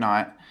pollution and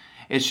whatnot.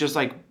 It's just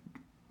like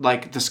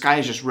the sky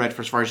is just red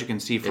for as far as you can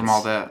see from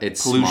all the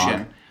pollution.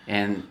 Smog.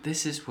 And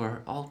this is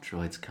where all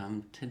droids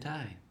come to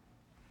die.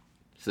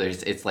 So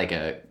it's like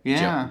a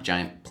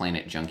giant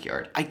planet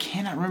junkyard. I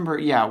cannot remember.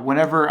 Yeah,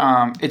 whenever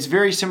it's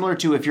very similar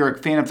to if you're a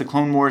fan of the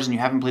Clone Wars and you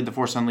haven't played The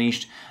Force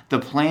Unleashed, the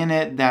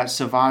planet that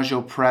Savage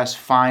Opress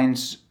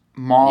finds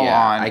Maul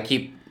on. I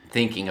keep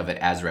thinking of it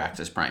as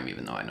Raxus Prime,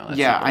 even though I know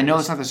that's I know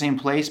it's not the same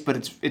place, but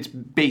it's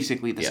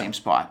basically the same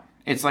spot.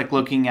 It's like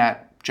looking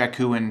at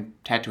Jakku and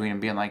Tatooine and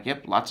being like,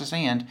 yep, lots of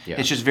sand. Yeah.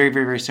 It's just very,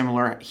 very, very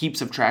similar.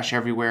 Heaps of trash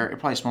everywhere. It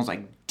probably smells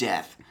like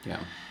death. Yeah.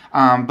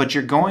 But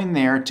you're going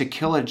there to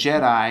kill a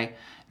Jedi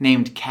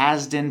named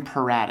Kazdan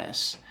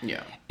Paratus.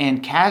 Yeah.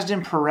 And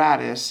Kazdan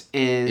Paratus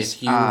is...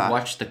 if you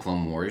watch the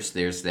Clone Wars,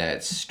 there's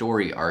that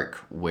story arc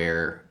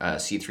where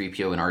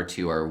C-3PO and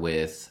R2 are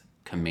with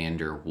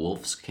Commander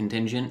Wolf's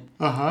contingent.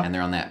 And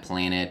they're on that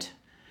planet.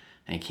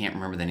 And I can't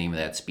remember the name of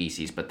that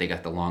species, but they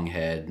got the long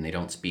head and they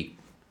don't speak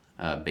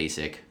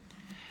basic.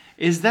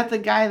 Is that the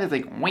guy that's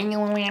like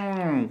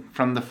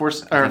from the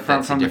Force or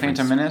from the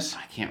Phantom Menace?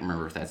 I can't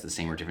remember if that's the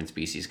same or different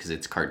species because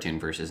it's cartoon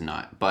versus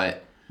not.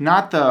 But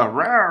not the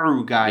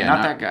Raru guy,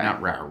 not that guy.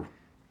 Not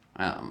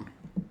Raru.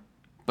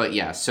 But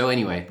yeah, so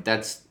anyway,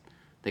 that's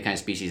the kind of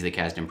species that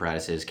Kazdan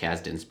Paratus is.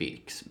 Kazdan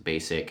speaks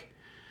basic.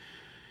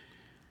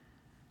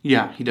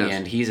 Yeah, he does.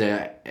 And he's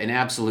an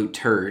absolute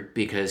turd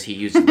because he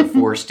uses the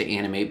Force to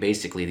animate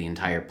basically the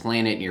entire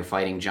planet, and you're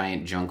fighting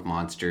giant junk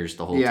monsters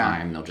the whole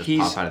time. They'll just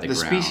pop out of the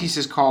ground. The species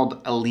is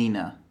called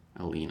Alena.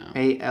 Alena.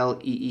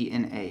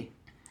 Aleena.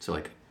 So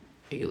like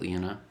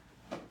Aliena?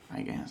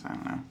 I guess, I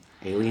don't know.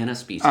 Aliena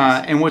species.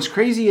 And what's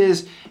crazy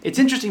is, it's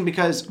interesting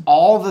because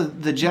all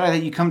the Jedi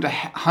that you come to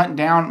hunt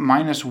down,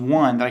 minus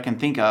one that I can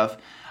think of,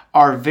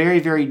 are very,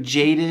 very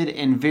jaded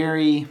and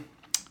very...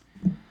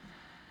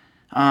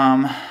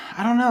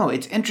 I don't know.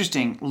 It's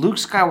interesting. Luke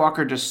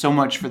Skywalker does so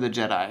much for the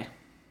Jedi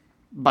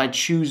by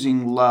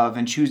choosing love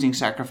and choosing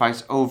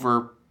sacrifice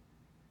over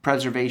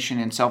preservation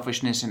and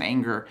selfishness and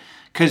anger.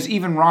 Because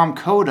even Rom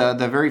Koda,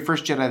 the very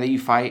first Jedi that you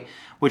fight,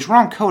 which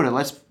Rom Koda,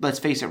 let's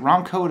face it,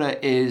 Rom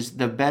Koda is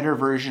the better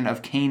version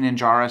of Kanan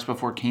Jarrus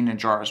before Kanan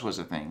Jarrus was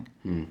a thing.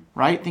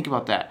 Right? Think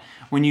about that.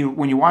 When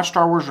you watch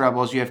Star Wars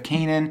Rebels, you have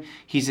Kanan.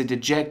 He's a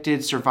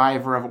dejected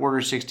survivor of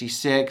Order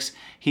 66.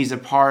 He's a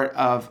part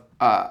of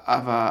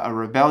a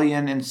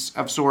rebellion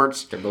of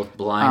sorts. They're both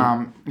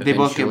blind. They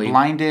both get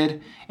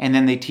blinded, and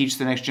then they teach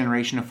the next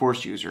generation of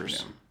Force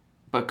users. Yeah.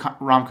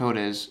 But Rom Koda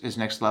is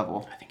next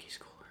level. I think he's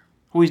cooler.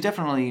 Well, he's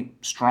definitely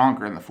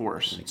stronger in the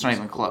Force. It's not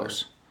even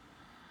close.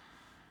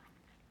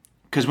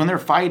 Because when they're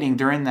fighting,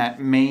 they're in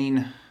that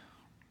main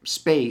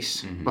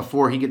space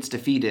before he gets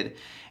defeated,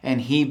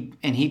 and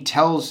he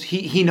tells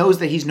he knows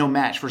that he's no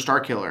match for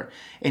Starkiller,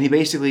 and he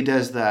basically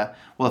does the,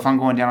 well, if I'm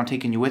going down, I'm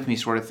taking you with me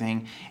sort of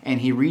thing,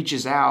 and he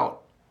reaches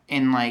out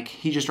and like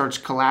he just starts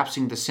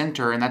collapsing the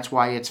center, and that's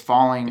why it's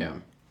falling. Yeah.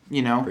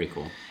 You know, Pretty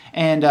cool.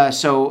 And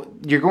so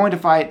you're going to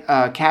fight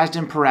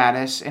Kazdan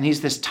Paratus, and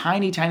he's this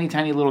tiny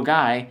little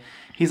guy.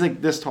 He's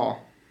like this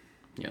tall.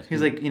 Yeah.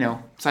 He's like,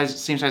 same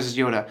size as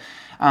Yoda.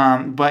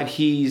 But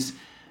he's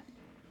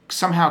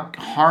somehow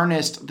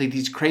harnessed like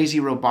these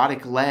crazy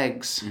robotic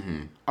legs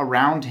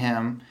around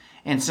him,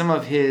 and some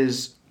of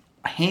his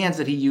hands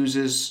that he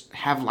uses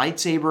have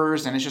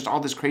lightsabers, and it's just all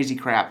this crazy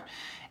crap.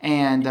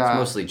 And it's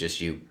mostly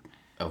just you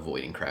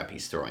avoiding crap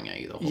he's throwing at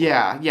you the whole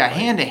fight.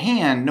 Hand to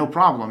hand, no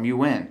problem, you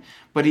win.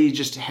 But he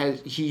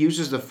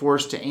uses the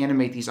Force to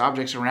animate these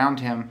objects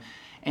around him,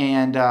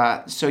 and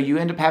so you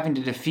end up having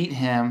to defeat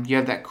him. You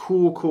have that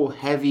cool,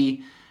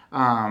 heavy,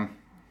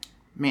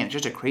 it's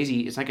just a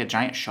crazy. It's like a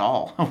giant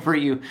shawl over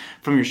you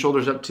from your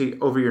shoulders up to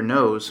over your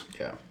nose.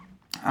 Yeah.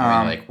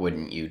 I mean,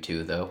 wouldn't you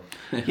too, though?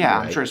 Yeah,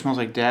 right? I'm sure it smells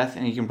like death,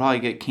 and you can probably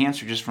get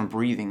cancer just from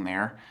breathing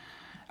there.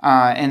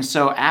 And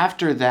so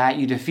after that,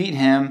 you defeat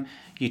him.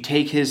 You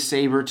take his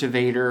saber to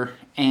Vader,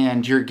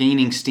 and you're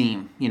gaining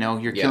steam.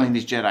 You're killing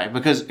these Jedi.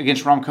 Because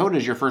against Rom Koda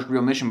is your first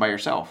real mission by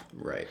yourself.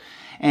 Right.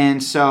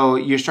 And so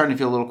you're starting to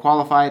feel a little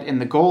qualified.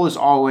 And the goal is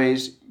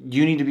always,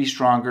 you need to be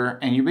stronger.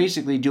 And you're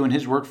basically doing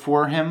his work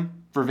for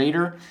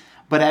Vader.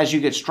 But as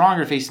you get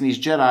stronger facing these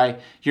Jedi,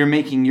 you're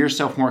making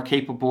yourself more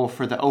capable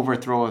for the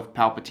overthrow of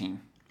Palpatine.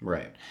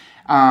 Right.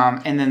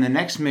 And then the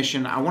next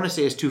mission, I want to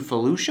say, is to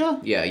Felucia?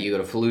 Yeah, you go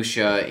to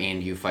Felucia,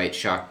 and you fight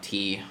Shaak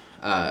Ti.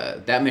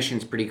 That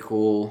mission's pretty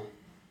cool,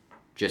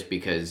 just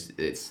because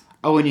it's...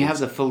 Oh, and you have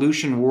the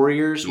Felucian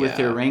warriors with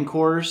their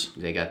Rancors?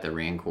 They got the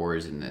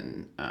Rancors, and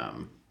then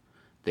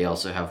they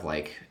also have,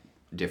 like,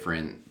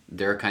 different...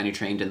 They're kind of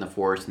trained in the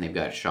Force, and they've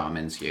got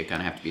shamans, so you kind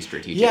of have to be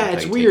strategic. Yeah,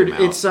 it's weird.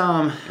 It's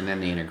And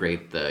then they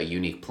integrate the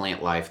unique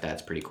plant life.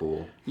 That's pretty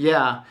cool.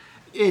 Yeah.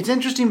 It's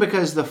interesting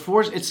because the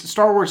Force,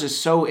 Star Wars is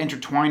so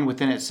intertwined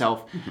within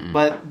itself,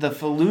 but the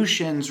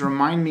Felucians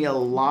remind me a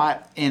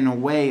lot, in a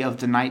way, of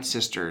the Night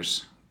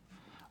Sisters.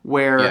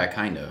 Where yeah,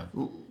 kind of.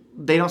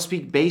 They don't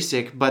speak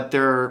basic, but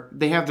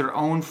they have their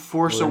own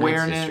Force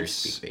awareness. Night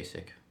Sisters speak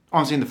basic. Oh,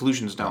 I'm saying the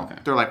Felucians don't. Okay.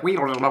 They're like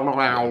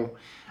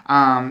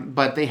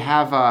but they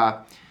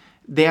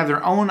have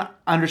their own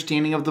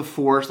understanding of the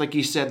Force. Like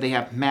you said, they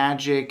have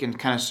magic and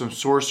kind of some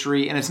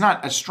sorcery, and it's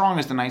not as strong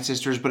as the Night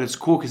Sisters, but it's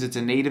cool because it's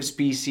a native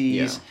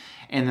species. Yeah.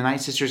 And the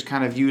Night Sisters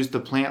kind of use the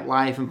plant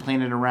life and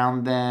plant it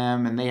around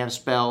them, and they have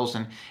spells,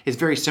 and it's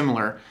very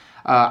similar.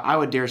 I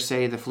would dare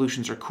say the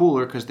Felucians are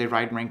cooler because they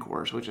ride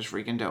Rancors, which is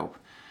freaking dope.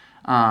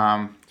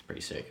 It's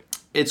pretty sick.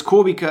 It's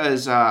cool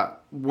because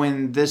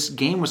when this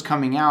game was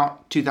coming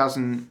out,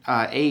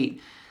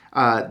 2008,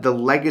 the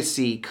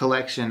Legacy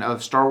collection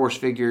of Star Wars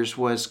figures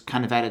was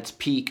kind of at its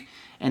peak.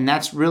 And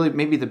that's really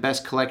maybe the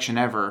best collection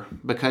ever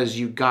because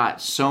you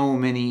got so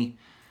many...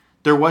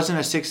 There wasn't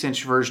a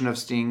 6-inch version of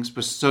Stings,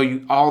 but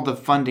so all the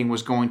funding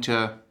was going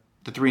to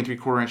the 3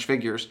 3/4-inch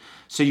figures.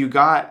 So you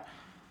got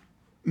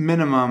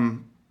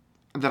minimum...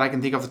 that I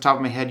can think off the top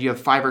of my head, you have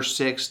 5 or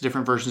 6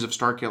 different versions of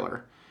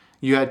Starkiller.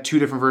 You had 2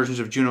 different versions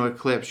of Juno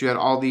Eclipse. You had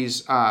all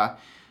these,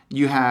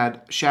 you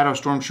had Shadow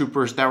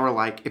Stormtroopers that were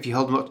like, if you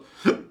held them up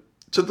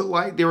to the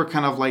light, they were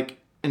kind of like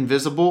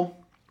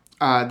invisible.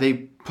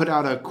 They put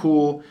out a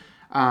cool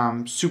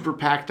super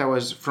pack that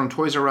was from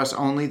Toys R Us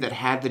only that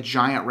had the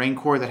giant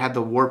Rancor that had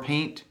the war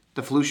paint,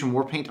 the Felucian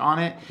war paint on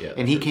it. Yeah,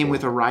 and he came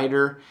with a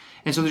rider.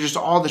 And so there's just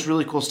all this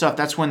really cool stuff.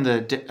 That's when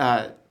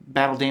the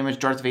Battle Damage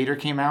Darth Vader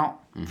came out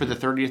for the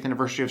 30th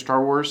anniversary of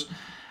Star Wars.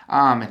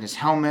 And his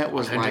helmet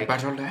was Authentic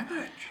battle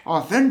damage.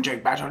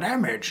 Authentic battle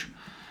damage.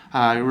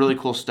 Really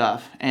cool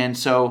stuff. And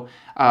so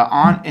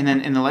and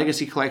then in the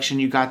Legacy collection,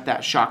 you got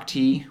that Shaak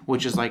Ti,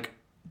 which is like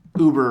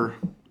uber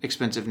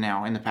expensive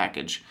now in the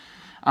package.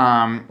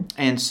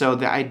 And so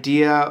the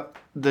idea,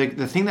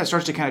 the thing that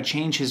starts to kind of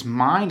change his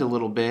mind a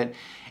little bit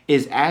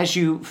is as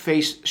you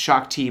face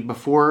Shaak Ti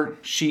before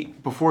she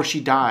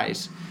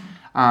dies,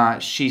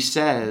 she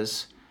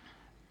says,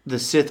 "The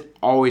Sith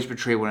always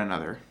betray one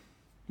another.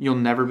 You'll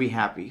never be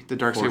happy. The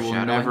dark side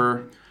will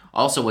never."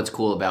 Also, what's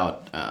cool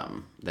about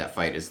that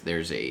fight is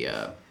there's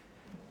a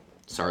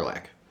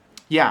Sarlacc.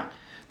 Yeah,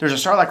 there's a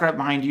Sarlacc right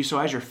behind you. So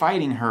as you're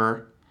fighting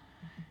her,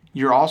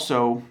 you're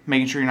also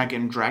making sure you're not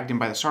getting dragged in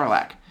by the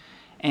Sarlacc.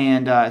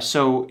 And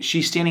so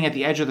she's standing at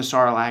the edge of the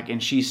Sarlacc,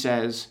 and she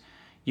says,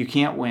 "You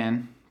can't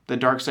win. The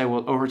dark side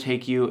will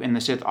overtake you, and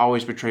the Sith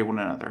always betray one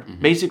another."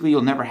 Mm-hmm. Basically,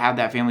 you'll never have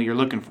that family you're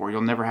looking for.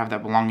 You'll never have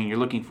that belonging you're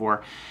looking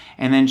for.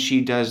 And then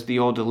she does the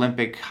old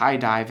Olympic high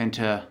dive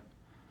into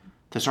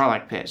the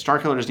Sarlacc pit.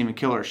 Starkiller doesn't even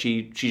kill her.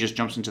 She just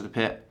jumps into the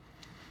pit.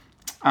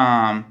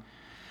 And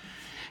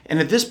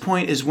at this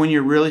point is when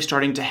you're really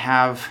starting to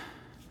have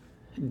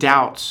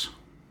doubts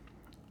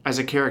as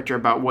a character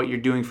about what you're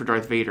doing for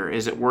Darth Vader.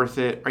 Is it worth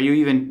it?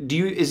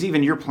 Is it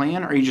even your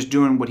plan, or are you just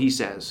doing what he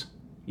says?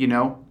 You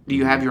know? Do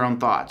you have your own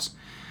thoughts?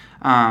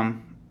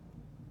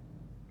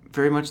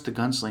 Very much the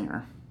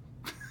gunslinger.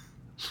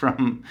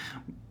 from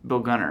Bill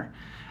Gunner.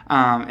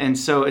 And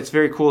so it's a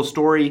very cool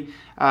story.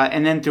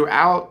 And then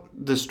throughout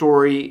the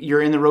story,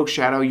 you're in the Rogue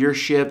Shadow, your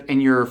ship,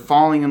 and you're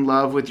falling in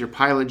love with your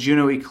pilot,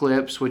 Juno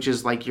Eclipse, which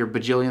is like your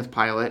bajillionth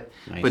pilot.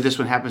 Nice. But this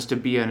one happens to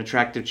be an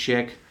attractive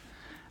chick.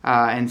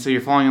 And so you're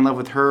falling in love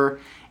with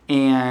her.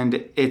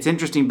 And it's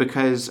interesting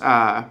because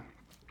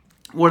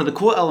one of the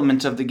cool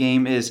elements of the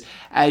game is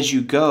as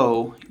you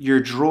go, your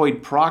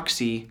droid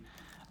proxy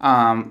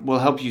will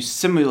help you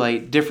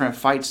simulate different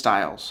fight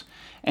styles.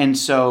 And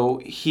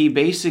so he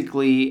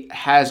basically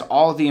has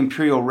all the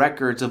Imperial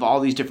records of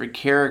all these different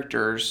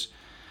characters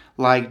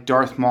like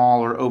Darth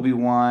Maul or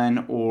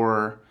Obi-Wan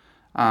or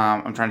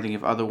I'm trying to think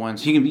of other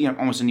ones. He can be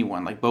almost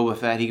anyone, like Boba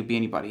Fett. He could be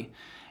anybody.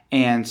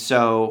 And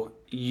so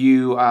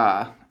you,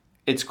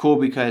 it's cool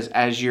because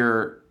as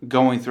you're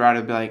going throughout,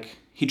 it'll be like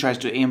he tries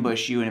to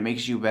ambush you and it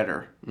makes you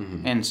better.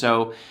 Mm-hmm. And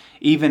so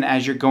even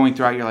as you're going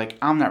throughout, you're like,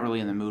 I'm not really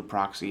in the mood,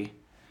 Proxy.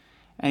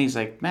 And he's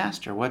like,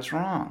 Master, what's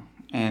wrong?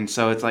 And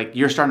so it's like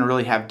you're starting to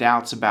really have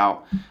doubts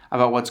about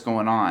what's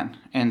going on.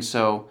 And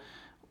so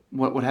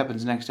what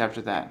happens next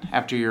after that?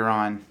 After you're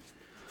on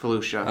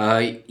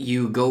Felucia?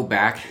 You go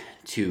back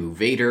to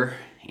Vader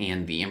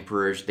and the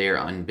Emperor's there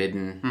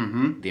unbidden.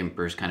 Mm-hmm. The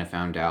Emperor's kind of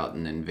found out,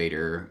 and then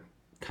Vader,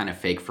 kind of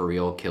fake for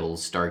real,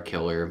 kills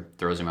Starkiller,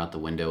 throws him out the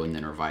window, and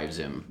then revives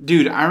him.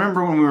 Dude, I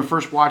remember when we were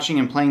first watching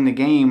and playing the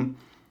game,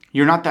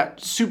 you're not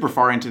that super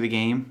far into the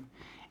game.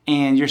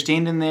 And you're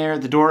standing there,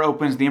 the door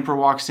opens, the Emperor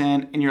walks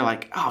in, and you're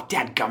like, oh,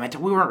 dadgummit,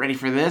 we weren't ready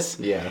for this.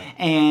 Yeah.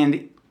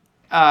 And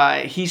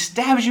he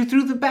stabs you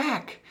through the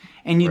back.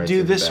 And you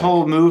do this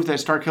whole move that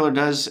Starkiller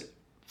does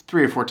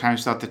 3 or 4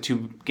 times throughout the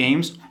 2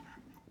 games.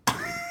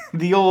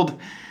 The old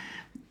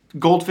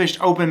goldfish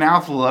open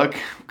mouth look,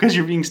 because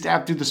you're being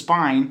stabbed through the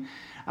spine.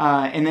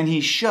 And then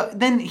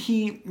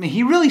he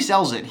really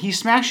sells it. He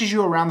smashes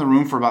you around the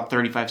room for about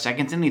 35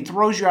 seconds, and he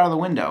throws you out of the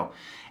window.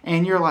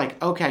 And you're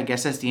like, okay, I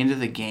guess that's the end of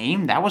the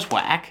game. That was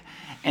whack.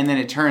 And then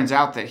it turns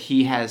out that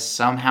he has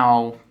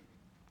somehow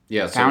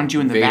found you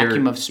in the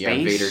vacuum of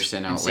space. Yeah, Vader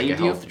sent out like a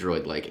health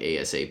droid like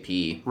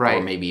ASAP. Right.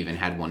 Or maybe even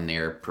had one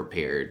there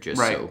prepared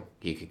just so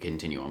he could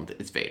continue on with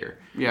it. It's Vader.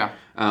 Yeah.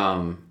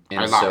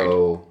 And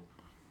so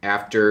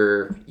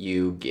after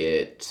you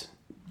get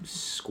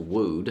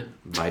squooed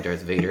by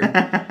Darth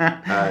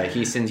Vader,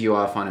 he sends you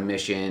off on a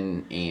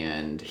mission,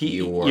 and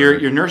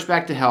you're nursed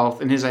back to health,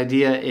 and his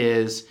idea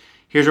is,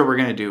 here's what we're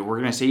going to do. We're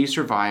going to say you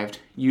survived.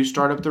 You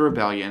start up the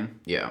rebellion.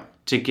 Yeah.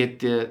 To get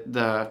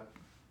the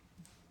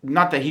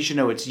not that he should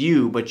know it's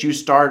you, but you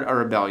start a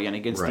rebellion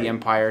against the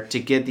Empire to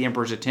get the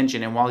Emperor's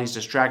attention, and while he's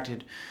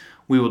distracted,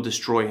 we will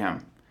destroy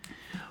him.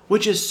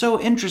 Which is so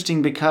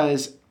interesting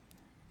because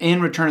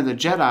in Return of the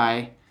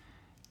Jedi,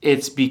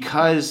 it's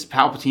because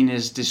Palpatine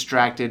is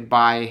distracted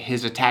by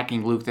his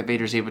attacking Luke that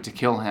Vader's able to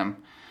kill him.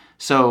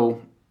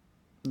 So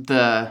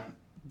the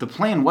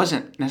plan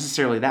wasn't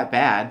necessarily that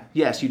bad.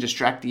 Yes, you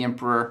distract the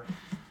Emperor,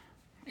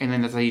 and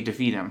then that's how you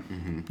defeat him.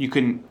 Mm-hmm.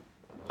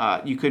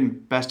 You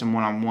couldn't best him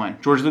one-on-one.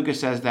 George Lucas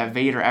says that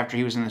Vader, after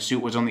he was in the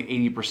suit, was only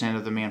 80%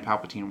 of the man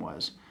Palpatine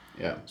was.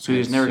 Yeah. So he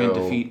was never going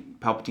to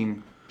defeat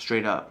Palpatine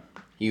straight up.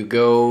 You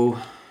go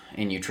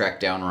and you track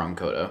down Rom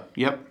Koda.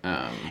 Yep.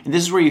 And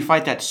this is where you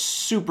fight that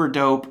super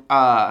dope.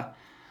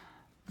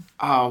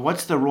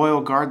 What's the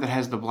Royal Guard that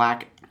has the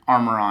black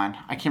armor on?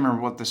 I can't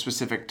remember what the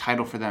specific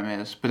title for them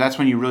is, but that's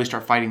when you really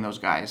start fighting those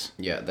guys.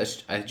 Yeah,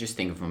 I just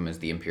think of them as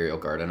the Imperial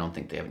Guard. I don't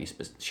think they have any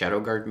Shadow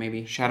Guard,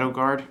 maybe? Shadow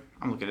Guard?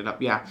 I'm looking it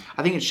up. Yeah,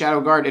 I think it's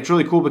Shadow Guard. It's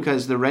really cool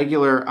because the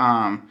regular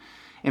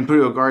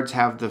Imperial Guards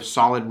have the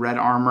solid red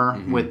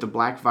armor with the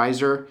black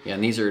visor. Yeah,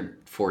 and these are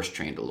force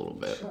trained a little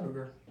bit.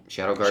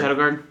 Shadow Guard? Shadow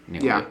Guard?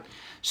 Yeah.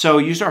 So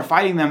you start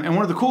fighting them, and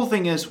one of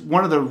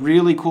the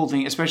really cool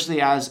things,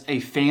 especially as a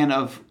fan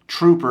of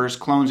troopers,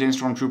 clones and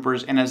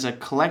stormtroopers, and as a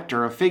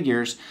collector of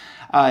figures,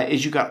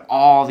 is you got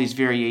all these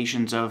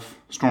variations of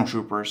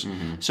stormtroopers.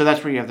 Mm-hmm. So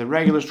that's where you have the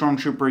regular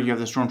stormtrooper, you have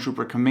the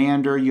stormtrooper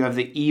commander, you have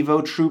the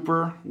Evo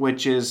trooper,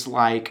 which is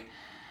like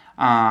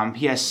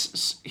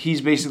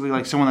he's basically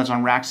like someone that's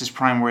on Raxus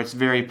Prime, where it's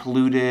very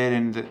polluted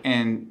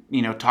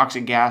and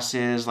toxic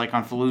gases, like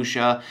on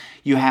Felucia.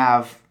 You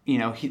have the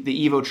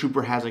Evo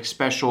Trooper has like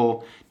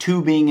special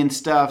tubing and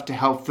stuff to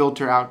help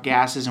filter out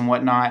gases and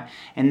whatnot.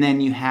 And then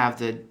you have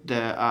the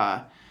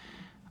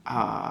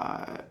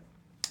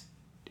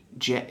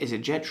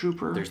Jet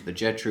Trooper? There's the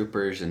Jet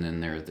Troopers, and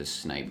then there are the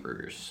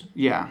Snipers.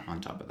 Yeah.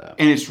 On top of that.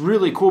 And it's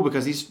really cool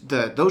because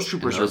those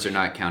troopers are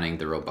not counting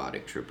the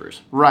robotic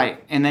troopers.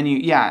 Right. And then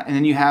you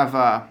have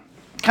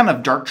kind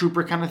of Dark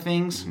Trooper kind of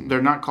things. Mm-hmm.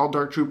 They're not called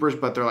Dark Troopers,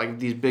 but they're like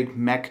these big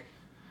mech,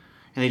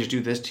 and they just do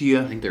this to you.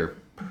 I think they're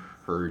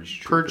Purge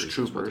Troopers.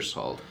 Is what they're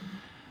called.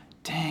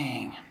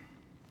 Dang.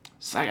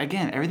 So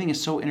again, everything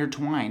is so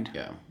intertwined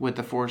with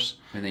the Force.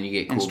 And then you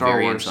get cool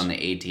variants on the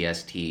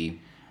ATST.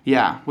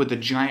 Yeah, with the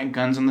giant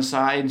guns on the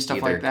side and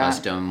stuff like that. Either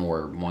custom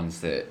or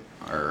ones that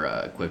are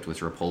equipped with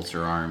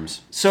repulsor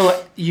arms.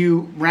 So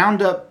you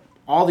round up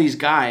all these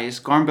guys,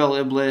 Garm Bel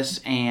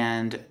Iblis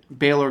and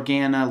Bail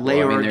Organa,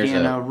 Leia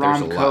Organa,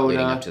 Rom Koda. There's a lot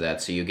leading up to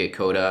that. So you get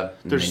Koda,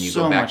 and then you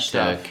go back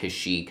to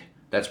Kashyyyk,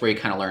 that's where you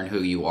kind of learn who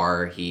you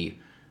are. He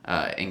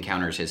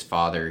encounters his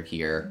father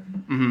here.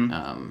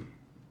 Mm-hmm.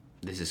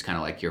 This is kind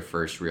of like your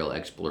first real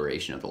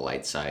exploration of the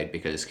light side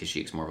because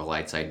Kashyyyk's more of a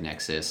light side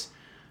nexus.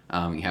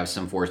 You have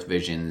some Force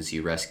visions.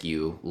 You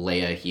rescue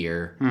Leia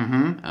here.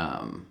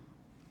 Mm-hmm.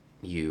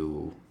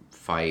 You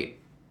fight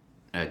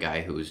a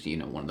guy who's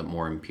one of the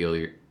more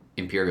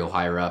Imperial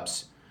higher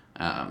ups.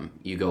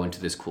 You go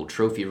into this cool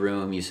trophy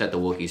room. You set the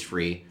Wookiees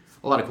free.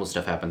 A lot of cool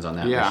stuff happens on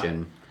that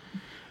mission.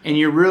 And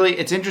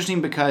it's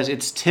interesting because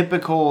it's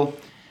typical.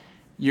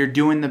 You're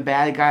doing the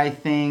bad guy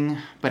thing,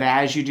 but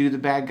as you do the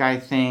bad guy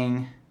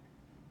thing,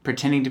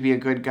 pretending to be a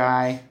good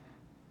guy,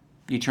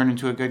 you turn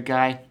into a good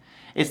guy.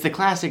 It's the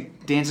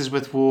classic Dances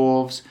with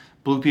Wolves,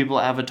 Blue People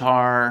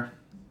Avatar.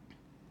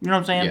 You know what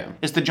I'm saying? Yeah.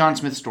 It's the John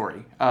Smith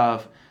story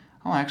of,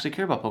 I actually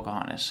care about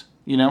Pocahontas.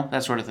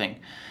 That sort of thing.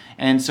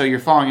 And so you're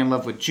falling in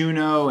love with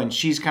Juno, and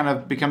she's kind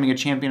of becoming a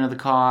champion of the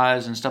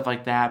cause and stuff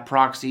like that.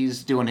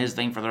 Proxy's doing his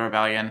thing for the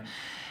rebellion.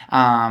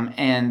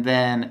 And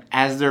then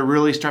as they're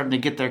really starting to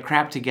get their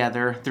crap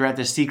together, they're at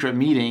this secret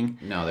meeting.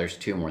 No, there's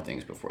 2 more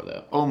things before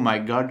that. Oh my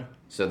god.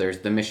 So there's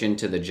the mission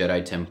to the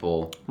Jedi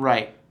Temple.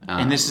 Right.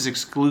 And this is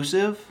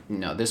exclusive?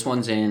 No, this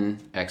one's in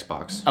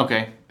Xbox.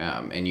 Okay.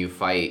 And you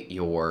fight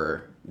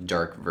your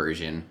dark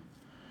version.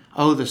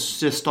 Oh, the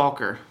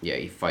Stalker. Yeah,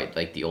 you fight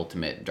like the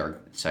ultimate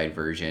dark side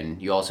version.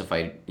 You also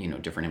fight,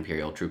 different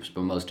Imperial troops,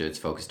 but most of it's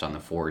focused on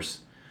the Force.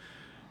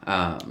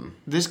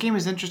 This game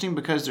is interesting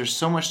because there's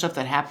so much stuff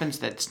that happens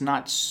that's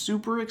not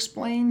super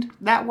explained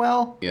that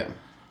well. Yeah.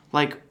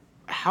 Like,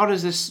 how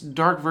does this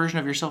dark version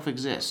of yourself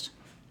exist?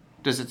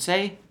 Does it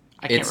say?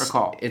 I can't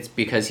recall. It's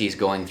because he's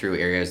going through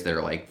areas that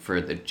are like for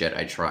the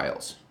Jedi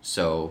trials.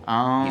 So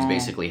he's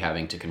basically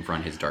having to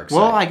confront his dark side.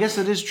 Well, I guess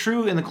it is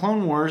true. In the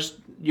Clone Wars,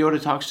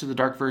 Yoda talks to the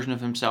dark version of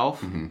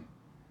himself. Mm-hmm.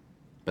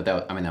 But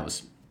that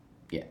was,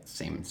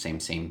 same,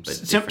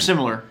 but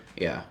similar.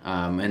 Yeah.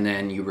 And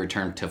then you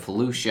return to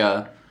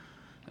Felucia.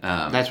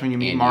 That's when you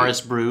meet Maris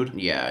Brood.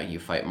 Yeah, you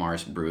fight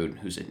Maris Brood,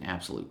 who's an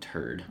absolute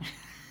turd.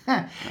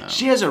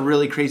 She has a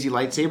really crazy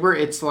lightsaber.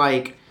 It's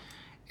like,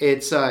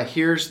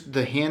 here's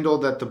the handle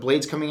that the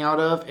blade's coming out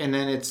of, and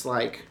then it's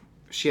like,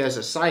 she has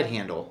a side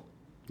handle.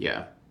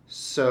 Yeah.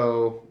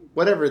 So,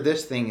 whatever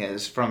this thing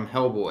is from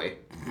Hellboy.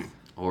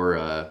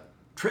 Or,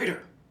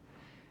 Traitor.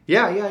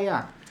 Yeah.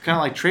 It's kind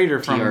of like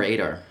Traitor from...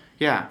 TR-8R.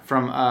 Yeah,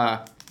 from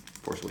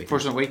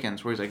Force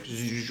Awakens, where he's like...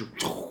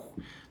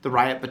 The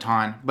riot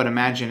baton, but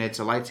imagine it's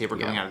a lightsaber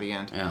coming out of the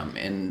end.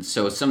 And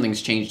so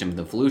something's changed in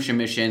the Felucia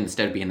mission.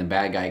 Instead of being the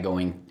bad guy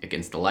going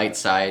against the light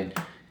side,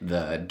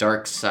 the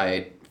dark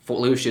side...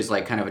 Felucia is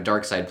like kind of a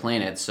dark side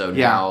planet, so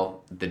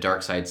now the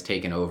dark side's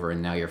taken over, and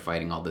now you're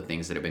fighting all the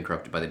things that have been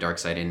corrupted by the dark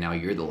side, and now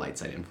you're the light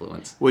side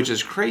influence. Which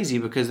is crazy,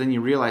 because then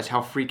you realize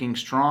how freaking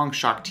strong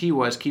Shaak Ti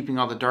was, keeping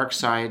all the dark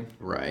side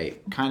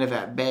kind of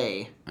at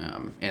bay.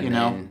 And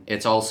then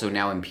it's also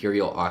now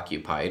Imperial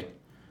occupied.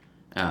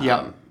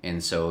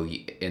 And so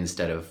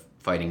instead of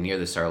fighting near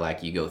the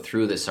Sarlacc, you go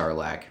through the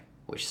Sarlacc,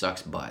 which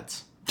sucks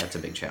butts. That's a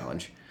big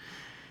challenge.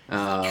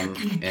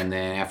 And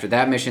then after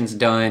that mission's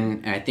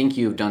done, I think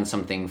you've done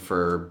something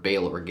for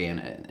Bail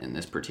Organa in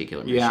this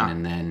particular mission. Yeah.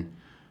 And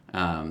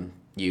then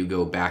you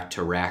go back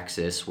to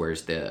Raxus,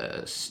 where's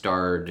the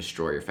Star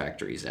Destroyer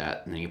factory's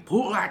at, and then you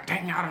pull that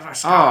thing out of the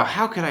sky. Oh,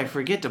 how could I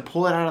forget to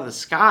pull it out of the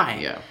sky?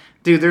 Yeah.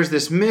 Dude, there's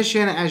this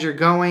mission as you're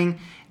going,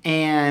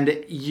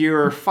 and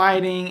you're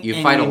fighting.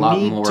 You fight a lot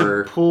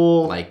more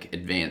pull, like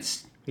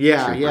advanced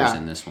troopers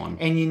in this one.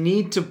 And you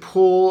need to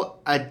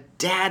pull a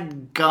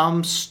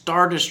dadgum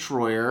Star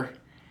Destroyer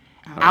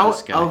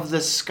out of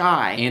the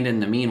sky. And in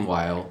the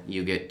meanwhile,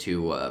 you get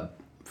to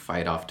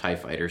fight off TIE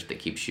fighters that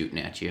keep shooting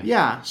at you.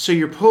 Yeah, so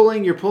you're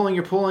pulling,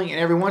 and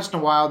every once in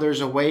a while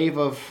there's a wave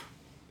of...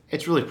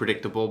 It's really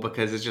predictable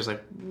because it's just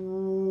like...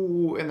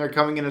 and they're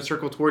coming in a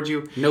circle towards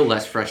you. No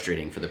less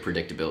frustrating for the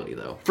predictability,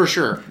 though. For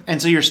sure. And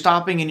so you're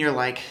stopping and you're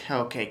like,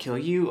 okay, kill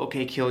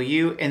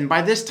you. And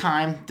by this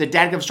time, the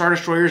dadgum Star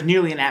Destroyer is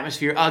nearly in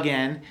atmosphere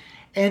again.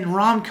 And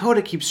Ram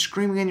Koda keeps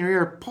screaming in your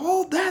ear,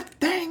 pull that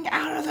thing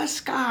out of the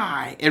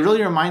sky. It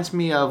really reminds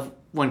me of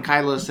when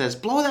Kylo says,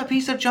 blow that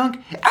piece of junk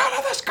out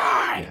of the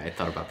sky. Yeah, I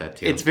thought about that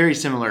too. It's very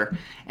similar.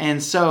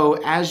 And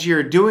so as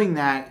you're doing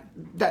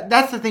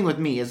that's the thing with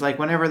me, is like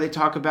whenever they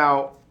talk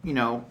about,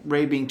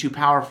 Rey being too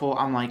powerful,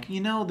 I'm like,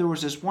 there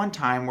was this one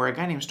time where a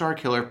guy named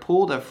Starkiller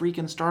pulled a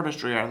freaking Star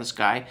Destroyer out of the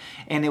sky,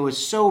 and it was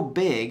so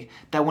big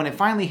that when it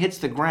finally hits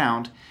the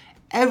ground,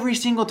 every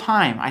single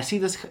time I see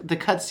the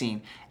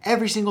cutscene,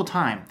 every single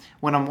time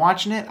when I'm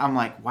watching it, I'm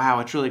like, wow,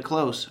 it's really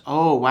close.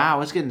 Oh, wow,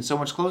 it's getting so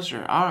much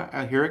closer.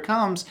 Oh, here it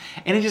comes.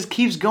 And it just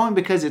keeps going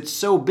because it's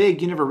so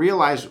big, you never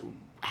realize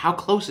how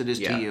close it is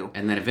to you.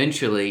 And then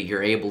eventually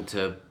you're able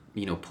to,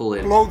 pull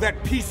it. Blow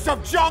that piece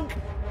of junk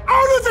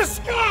out of the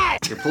sky!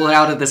 You pull it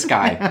out of the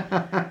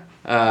sky.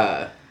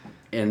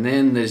 And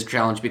then this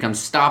challenge becomes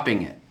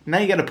stopping it. Now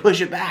you got to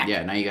push it back.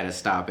 Yeah, now you got to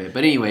stop it.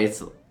 But anyway,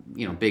 it's,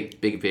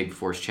 big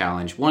Force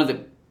challenge. One of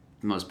the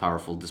most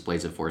powerful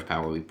displays of Force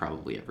power we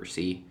probably ever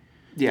see.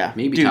 Yeah.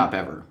 Maybe top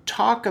ever.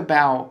 Talk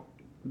about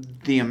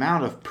the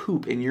amount of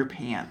poop in your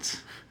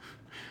pants.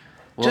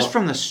 just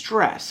from the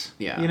stress.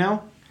 Yeah. You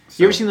know?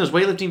 You ever seen those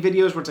weightlifting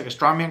videos where it's like a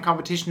strongman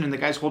competition and the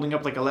guy's holding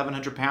up like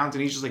 1,100 pounds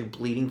and he's just like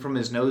bleeding from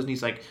his nose and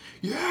he's like,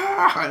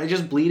 yeah, and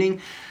just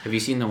bleeding? Have you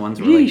seen the ones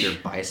where like your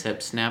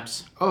bicep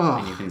snaps Oh.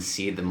 and you can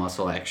see the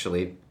muscle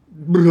actually?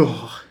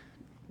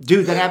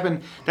 Dude, that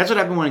happened. That's what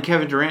happened when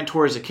Kevin Durant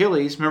tore his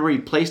Achilles. Remember he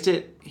placed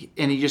it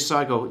and he just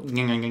saw it go,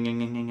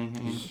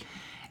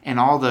 and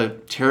all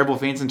the terrible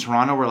fans in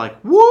Toronto were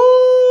like,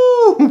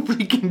 woo,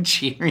 freaking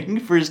cheering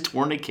for his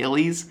torn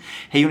Achilles.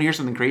 Hey, you want to hear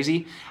something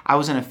crazy? I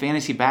was in a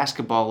fantasy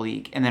basketball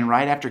league, and then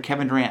right after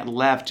Kevin Durant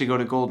left to go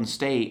to Golden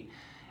State,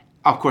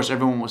 of course,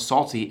 everyone was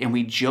salty, and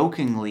we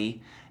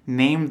jokingly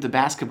named the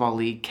basketball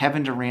league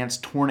Kevin Durant's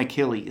torn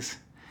Achilles.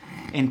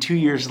 And 2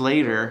 years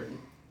later,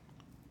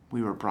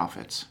 we were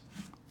prophets.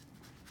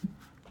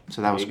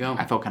 So that was,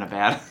 I felt kind of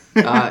bad.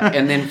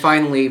 And then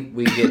finally,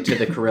 we get to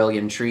the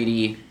Corellian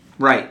Treaty.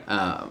 Right.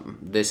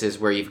 This is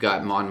where you've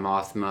got Mon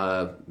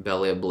Mothma,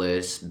 Bella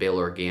Bliss, Bail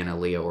Organa,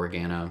 Leia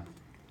Organa.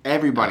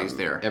 Everybody's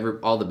there.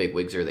 All the big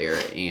wigs are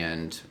there,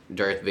 and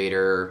Darth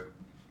Vader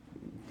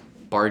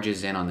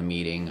barges in on the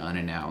meeting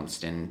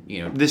unannounced, and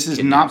this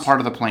is not part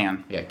of the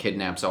plan. Yeah,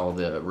 kidnaps all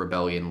the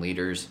rebellion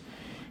leaders,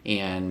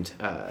 and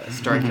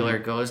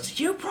Starkiller goes,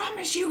 "You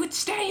promised you would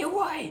stay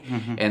away,"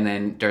 and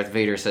then Darth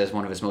Vader says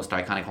one of his most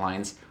iconic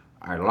lines.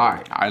 I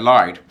lied. I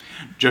lied.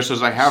 Just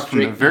as I have from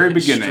the very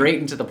beginning. Straight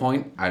and to the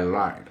point, I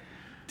lied.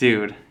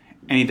 Dude.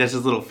 And he does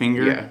his little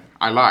finger. Yeah.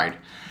 I lied.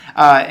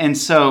 And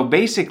so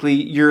basically,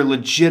 you're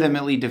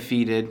legitimately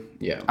defeated.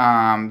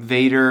 Yeah.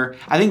 Vader.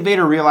 I think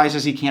Vader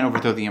realizes he can't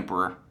overthrow the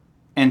Emperor.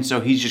 And so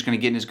he's just going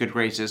to get in his good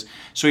graces.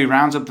 So he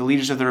rounds up the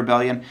leaders of the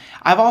rebellion.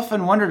 I've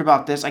often wondered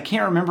about this. I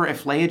can't remember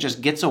if Leia just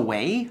gets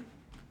away.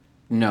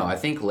 No, I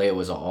think Leia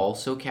was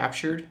also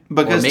captured.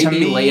 Because or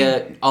maybe to me,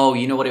 Leia... Oh,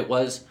 you know what it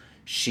was?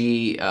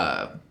 She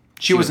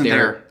wasn't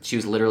there. She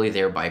was literally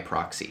there by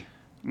proxy.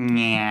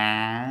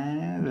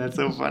 Yeah, that's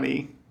so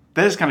funny.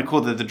 That is kind of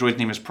cool that the droid's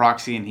name is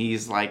Proxy and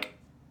he's like,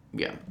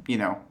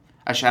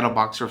 a shadow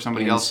boxer of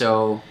somebody else.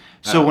 So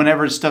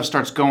whenever stuff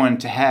starts going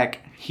to heck,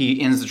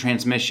 he ends the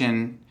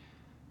transmission.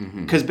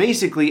 Because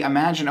basically,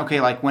 imagine,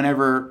 like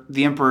whenever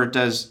the Emperor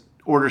does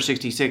Order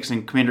 66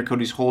 and Commander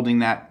Cody's holding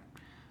that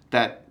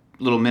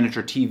little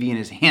miniature TV in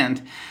his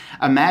hand.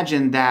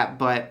 Imagine that,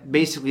 but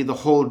basically the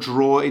whole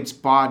droid's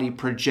body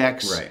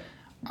projects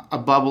a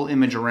bubble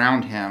image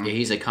around him. Yeah,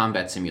 he's a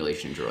combat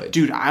simulation droid.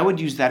 Dude, I would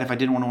use that if I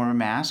didn't want to wear a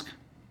mask.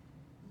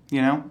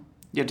 You know?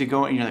 You have to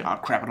go and you're like, oh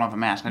crap, I don't have a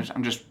mask.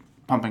 I'm just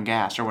pumping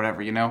gas or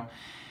whatever, you know?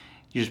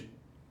 You just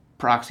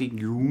proxy,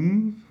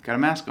 got a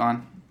mask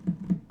on.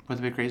 What's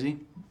a bit crazy?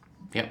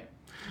 Yep.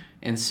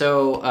 And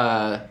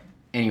so,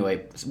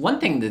 anyway, one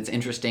thing that's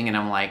interesting, and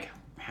I'm like,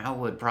 how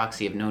would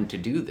Proxy have known to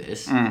do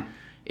this?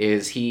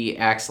 Is he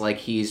acts like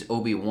he's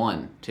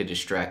Obi-Wan to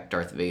distract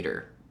Darth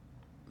Vader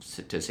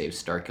to save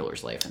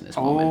Starkiller's life in this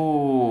moment.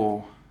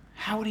 Oh,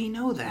 how would he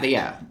know that? But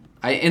yeah,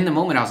 in the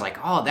moment I was like,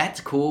 oh,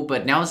 that's cool.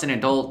 But now as an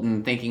adult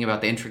and thinking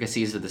about the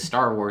intricacies of the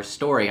Star Wars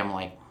story, I'm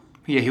like,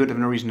 yeah, he would have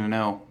no reason to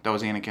know that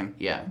was Anakin.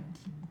 Yeah.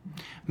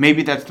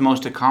 Maybe that's the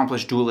most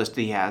accomplished duelist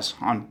he has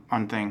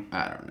on thing.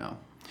 I don't know.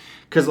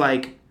 Because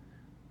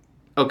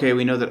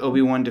we know that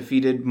Obi-Wan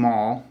defeated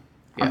Maul.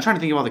 Yeah. I'm trying to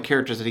think of all the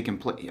characters that he can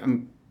play.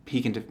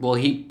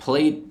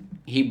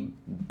 He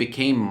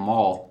became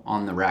Maul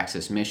on the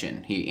Raxus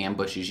mission. He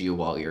ambushes you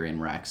while you're in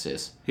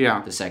Raxus.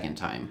 Yeah. The second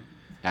time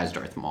as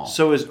Darth Maul.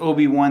 So is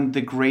Obi-Wan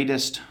the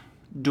greatest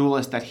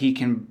duelist that he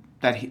can...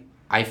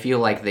 I feel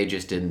like they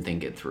just didn't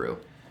think it through.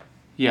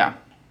 Yeah.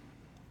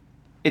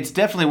 It's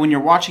definitely, when you're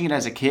watching it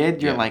as a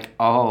kid, you're like,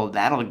 oh,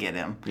 that'll get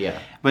him. Yeah.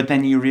 But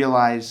then you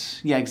realize,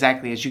 yeah,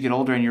 exactly, as you get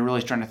older and you're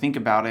really starting to think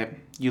about it,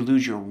 you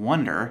lose your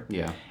wonder.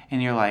 Yeah.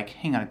 And you're like,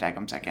 hang on a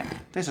daggum second.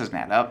 This doesn't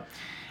add up.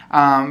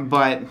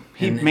 But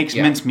he makes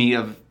mincemeat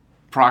of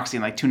Proxy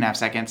in 2.5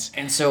 seconds.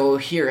 And so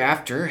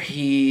hereafter,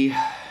 he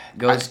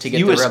goes to get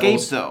the rebels. You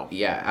escape, though.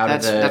 Yeah,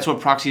 That's what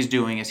Proxy's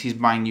doing, is he's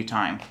buying you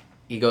time.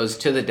 He goes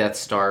to the Death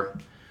Star,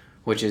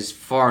 which is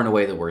far and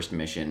away the worst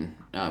mission.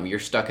 You're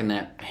stuck in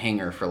that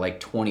hangar for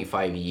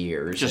 25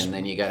 years, and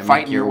then you got to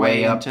make your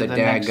way up the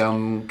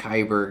daggum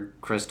Kyber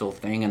crystal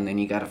thing, and then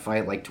you got to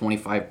fight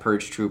 25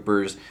 purge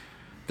troopers.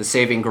 The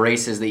saving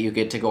grace is that you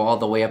get to go all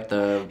the way up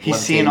the. He's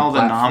seeing all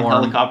the Nom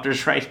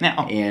helicopters right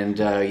now, and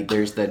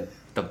there's the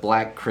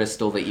black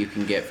crystal that you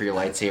can get for your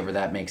lightsaber.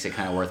 That makes it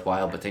kind of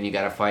worthwhile, but then you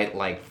got to fight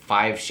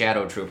 5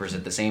 shadow troopers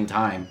at the same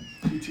time.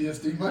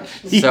 PTSD much?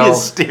 He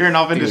is staring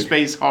off into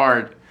space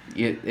hard.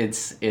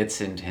 It's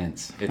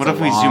intense. What if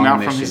we zoom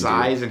out from his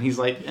eyes and he's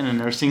in a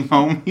nursing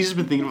home? He's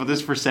been thinking about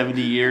this for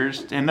 70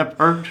 years. And the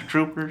purge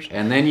troopers.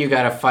 And then you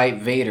got to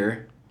fight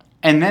Vader.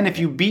 And then if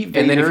you beat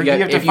Vader, you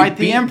have to fight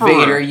the Emperor.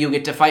 Vader, you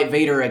get to fight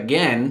Vader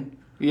again.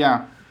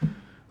 Yeah.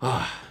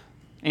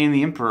 And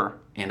the Emperor.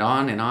 And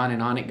on and on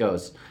and on it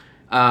goes.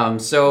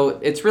 So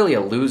it's really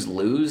a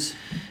lose-lose.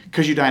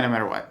 Because you die no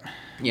matter what.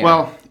 Yeah.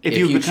 Well, if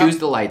you choose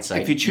the light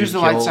side. If you choose the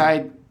light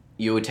side.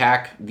 You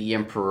attack the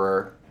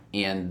Emperor,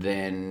 and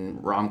then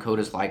Rom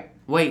Coda's like,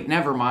 wait,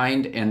 never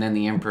mind. And then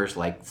the Emperor's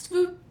like,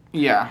 swoop.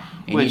 Yeah.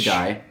 And you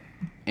die.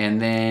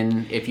 And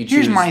then if you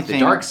Here's choose my the thing.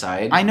 dark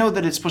side... I know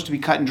that it's supposed to be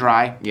cut and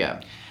dry.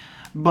 Yeah.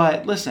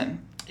 But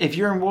listen, if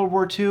you're in World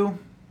War II,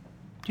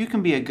 you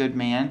can be a good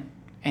man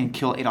and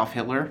kill Adolf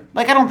Hitler.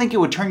 Like, I don't think it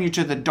would turn you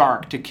to the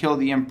dark to kill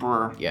the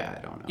Emperor. Yeah,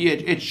 I don't know.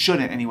 It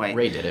shouldn't anyway.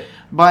 Ray did it.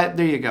 But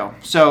there you go.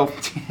 So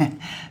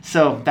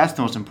that's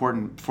the most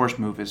important Force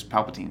move is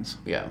Palpatine's.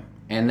 Yeah.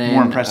 And then...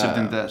 More impressive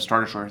than the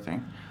Star Destroyer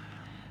thing.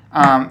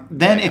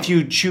 Then if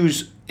you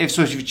choose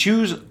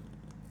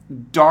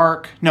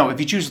dark, no, if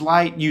you choose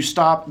light, you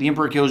stop, the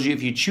Emperor kills you.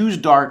 If you choose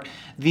dark,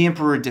 the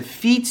Emperor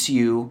defeats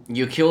you.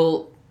 You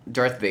kill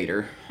Darth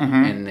Vader,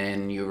 and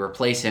then you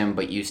replace him,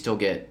 but you still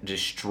get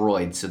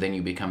destroyed, so then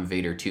you become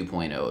Vader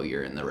 2.0.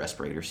 You're in the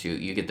respirator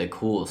suit. You get the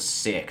cool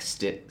sick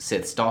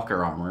Sith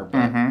Stalker armor,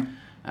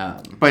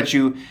 But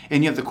you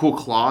have the cool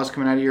claws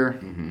coming out of your,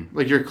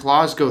 like your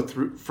claws go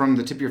through from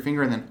the tip of your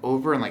finger and then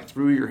over and like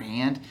through your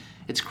hand.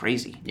 It's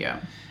crazy. Yeah.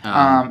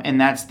 And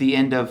that's the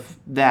end of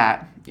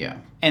that. Yeah.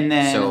 And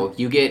then... So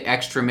you get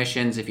extra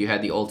missions if you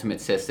had the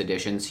Ultimate Sith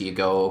Edition. So you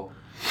go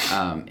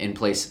in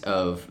place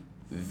of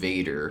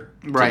Vader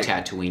to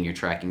Tatooine. You're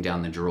tracking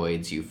down the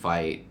droids. You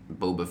fight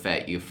Boba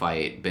Fett. You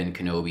fight Ben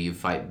Kenobi. You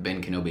fight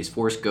Ben Kenobi's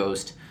Force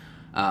Ghost.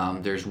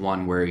 There's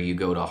one where you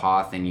go to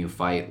Hoth and you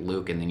fight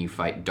Luke, and then you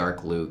fight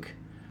Dark Luke.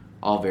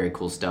 All very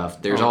cool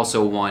stuff. There's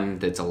also one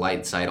that's a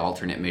light side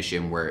alternate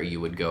mission where you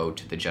would go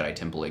to the Jedi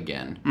Temple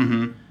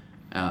again.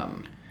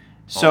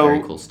 So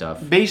very cool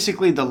stuff.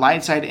 Basically, the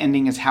light side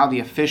ending is how the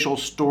official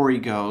story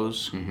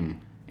goes. And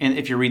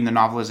if you're reading the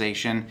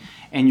novelization,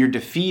 and you're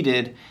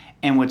defeated.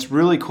 And what's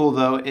really cool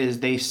though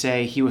is they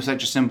say he was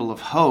such a symbol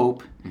of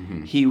hope.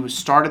 He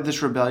started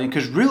this rebellion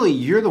because really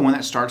you're the one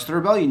that starts the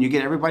rebellion. You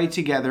get everybody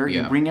together.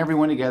 You bring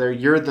everyone together.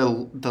 You're the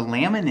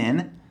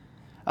laminin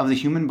of the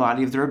human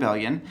body of the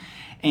rebellion.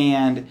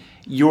 And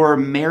your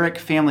Merrick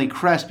family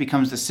crest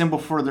becomes the symbol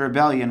for the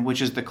rebellion,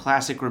 which is the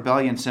classic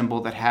rebellion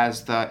symbol that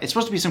has it's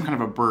supposed to be some kind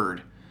of a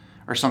bird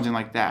or something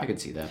like that. I could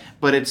see that.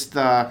 But it's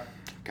God,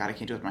 I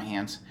can't do it with my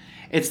hands.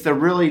 It's the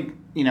really,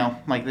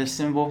 like this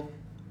symbol.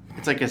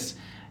 It's like a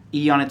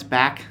E on its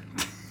back.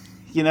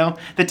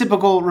 The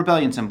typical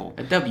rebellion symbol.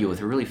 A W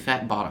with a really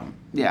fat bottom.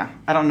 Yeah,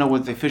 I don't know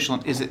what the official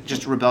is. It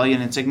just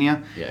rebellion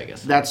insignia? Yeah, I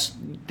guess so.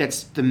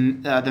 That's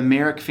the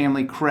Merrick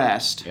family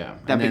crest. Yeah,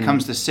 that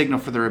becomes the signal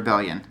for the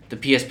rebellion. The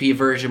PSP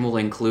version will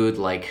include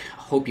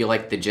hope you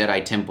like the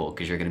Jedi Temple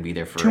because you're going to be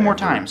there for 2 more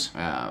times.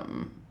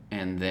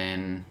 And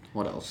then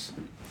what else?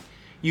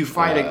 You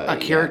fight a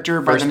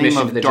character by the name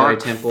of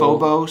Darth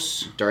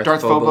Phobos.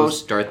 Darth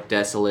Phobos. Darth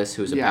Decius,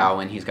 who's a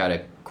Palin. He's got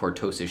a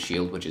Cortosis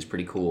shield, which is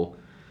pretty cool.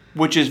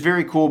 Which is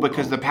very cool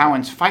because the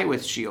Palins fight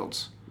with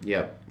shields.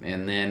 Yep.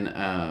 And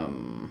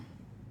then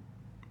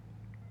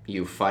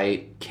you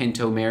fight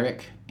Kento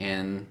Merrick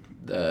and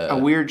a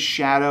weird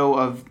shadow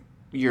of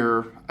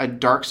a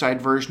dark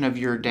side version of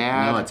your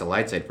dad. No, it's a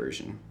light side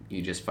version.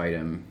 You just fight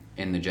him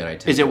in the Jedi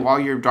Temple. Is it while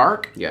you're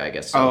dark? Yeah, I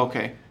guess so. Oh,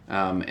 okay.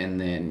 And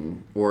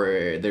then,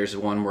 or there's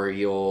one where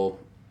you'll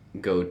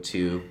go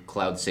to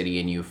Cloud City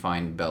and you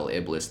find Bel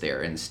Iblis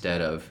there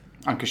instead of...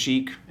 On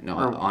Kashyyyk? No,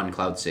 on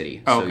Cloud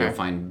City. Oh, so you'll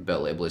find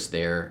Bel Iblis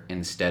there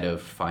instead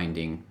of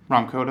finding...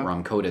 Rom Koda?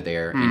 Rom Koda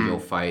there, and you'll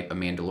fight a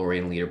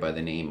Mandalorian leader by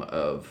the name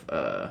of...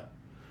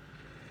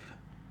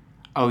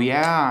 oh,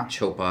 yeah.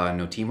 Chopa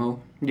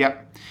Notimo.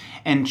 Yep.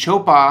 And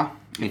Chopa...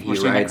 And he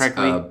rides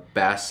a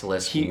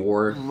Basilisk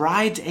War... He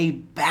rides a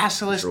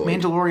Basilisk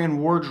droid. Mandalorian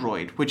War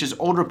droid, which is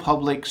Old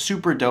Republic,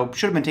 super dope.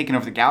 Should have been taking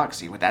over the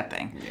galaxy with that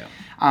thing. Yeah.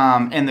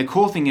 And the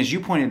cool thing is, you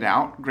pointed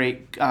out,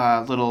 great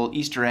little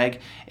Easter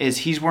egg, is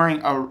he's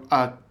wearing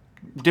a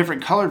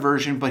different colored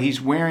version, but he's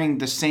wearing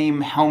the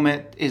same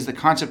helmet as the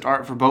concept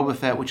art for Boba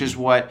Fett, which is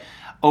what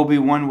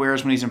Obi-Wan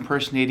wears when he's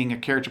impersonating a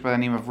character by the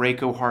name of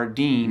Rako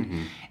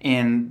Hardeen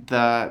in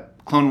the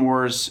Clone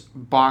Wars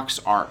box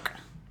arc.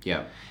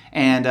 Yeah.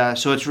 And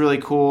so it's really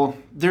cool.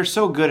 They're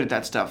so good at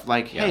that stuff.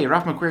 Like, hey,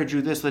 Ralph McQuarrie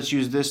drew this. Let's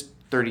use this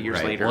 30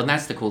 years later. Well, and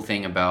that's the cool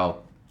thing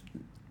about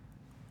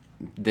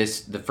the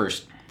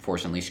first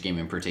Force Unleashed game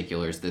in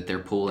particular, is that they're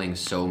pulling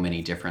so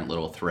many different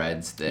little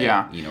threads that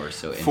are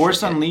so interesting.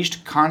 Force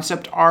Unleashed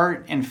concept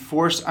art and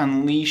Force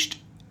Unleashed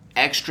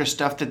extra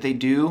stuff that they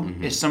do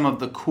is some of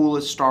the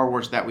coolest Star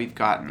Wars that we've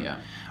gotten. Yeah.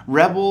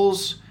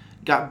 Rebels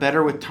got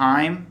better with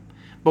time.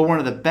 But one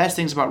of the best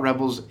things about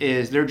Rebels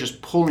is they're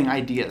just pulling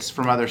ideas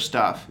from other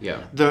stuff.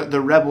 Yeah.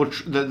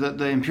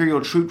 The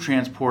Imperial troop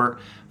transport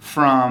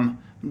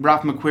from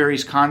Ralph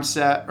McQuarrie's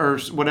concept or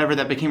whatever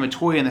that became a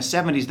toy in the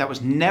 70s that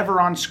was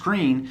never on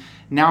screen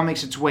now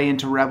makes its way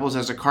into Rebels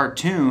as a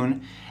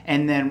cartoon.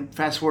 And then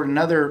fast forward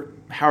another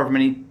however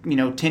many,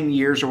 10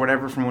 years or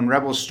whatever from when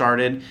Rebels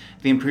started,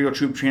 the Imperial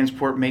troop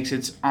transport makes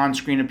its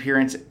on-screen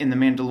appearance in The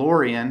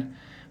Mandalorian.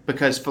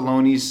 Because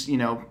Filoni's,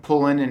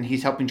 pulling and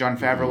he's helping Jon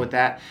Favreau with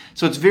that.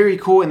 So it's very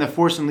cool, and The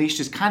Force Unleashed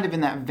is kind of in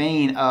that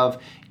vein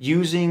of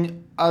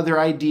using other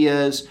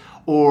ideas,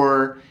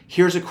 or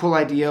here's a cool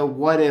idea.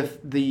 What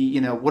if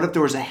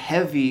there was a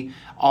heavy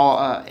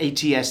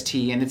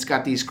ATST and it's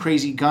got these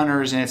crazy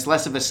gunners and it's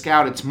less of a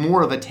scout, it's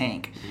more of a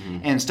tank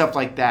and stuff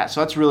like that. So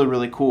that's really,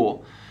 really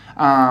cool.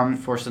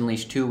 Force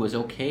Unleashed 2 was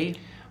okay.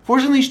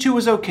 Force Unleashed 2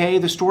 was okay.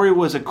 The story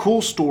was a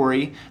cool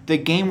story. The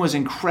game was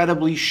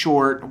incredibly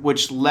short,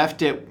 which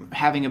left it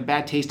having a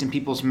bad taste in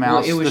people's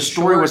mouths. Well, the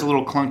story was a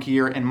little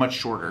clunkier and much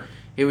shorter.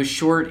 It was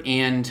short,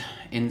 and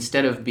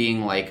instead of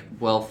being like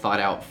well thought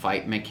out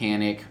fight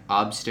mechanic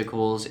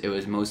obstacles, it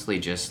was mostly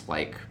just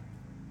like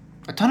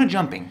a ton of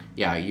jumping.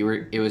 Yeah,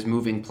 it was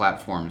moving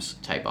platforms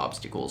type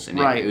obstacles, and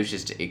it was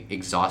just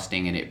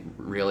exhausting,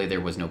 and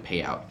there was no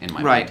payout in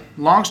my mind.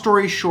 Long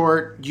story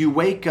short, you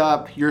wake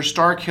up, you're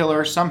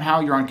Starkiller,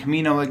 somehow you're on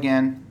Kamino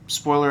again.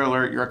 Spoiler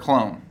alert, you're a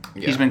clone.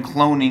 Yeah. He's been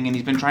cloning, and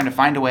he's been trying to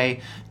find a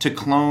way to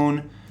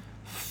clone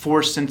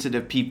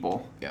Force-sensitive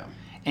people. Yeah.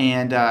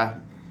 And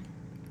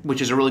which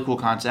is a really cool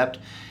concept.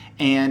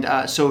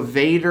 And so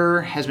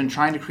Vader has been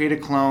trying to create a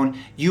clone.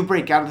 You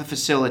break out of the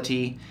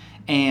facility,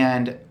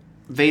 and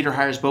Vader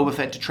hires Boba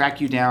Fett to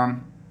track you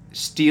down,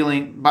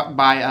 stealing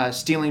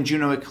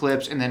Juno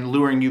Eclipse and then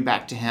luring you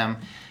back to him.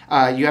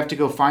 You have to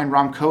go find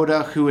Rom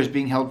Koda, who is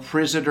being held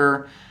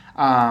prisoner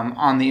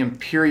on the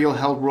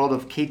Imperial-held world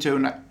of Cato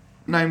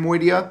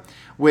Neimoidia,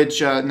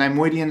 which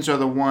Neimoidians are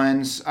the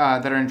ones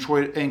that are in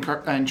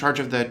charge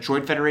of the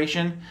Droid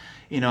Federation.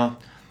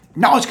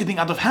 Now it's getting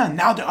out of hand.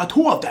 Now there are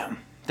two of them.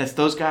 That's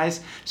those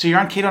guys. So you're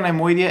on Cato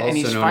Neimoidia, and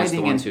he's fighting. Also known as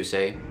the ones who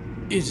say,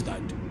 "Is that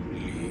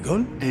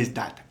legal? Is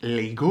that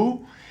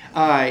legal?"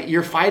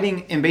 You're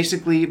fighting in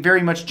basically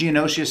very much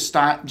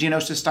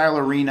Geonosis style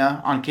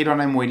arena on Cato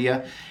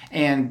Neimoidia,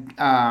 and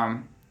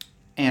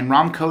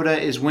Rom Koda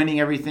is winning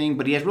everything,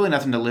 but he has really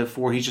nothing to live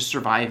for. He's just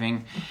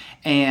surviving,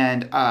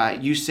 and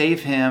you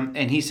save him,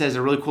 and he says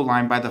a really cool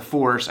line: "By the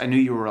Force, I knew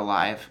you were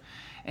alive."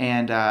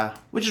 And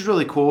which is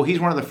really cool. He's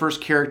one of the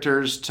first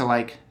characters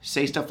to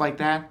say stuff like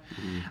that.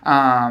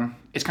 Mm-hmm.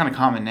 It's kind of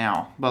common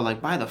now, but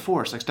by the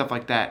Force, stuff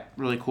like that,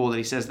 really cool that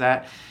he says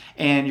that.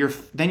 And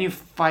then you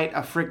fight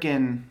a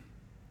freaking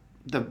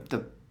not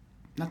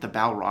the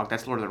Balrog,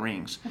 that's Lord of the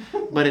Rings,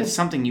 but it's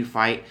something you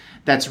fight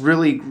that's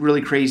really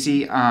really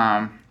crazy.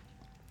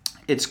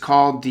 It's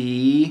called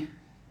the.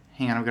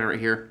 Hang on, I've got it right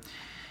here.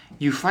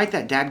 You fight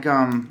that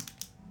dadgum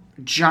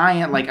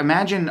giant,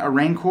 imagine a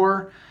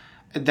Rancor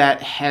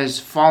that has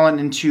fallen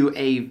into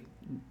a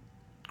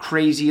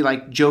crazy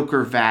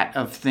Joker vat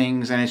of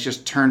things, and it's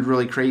just turned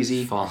really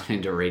crazy. Fallen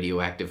into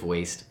radioactive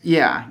waste.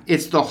 Yeah,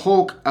 it's the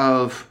Hulk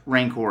of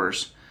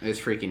Rancors. It's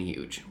freaking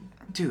huge.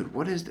 Dude,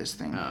 what is this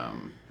thing?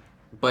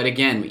 But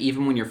again,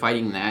 even when you're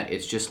fighting that,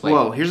 it's just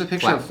Whoa, here's a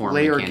picture of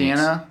Leia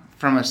Organa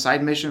from a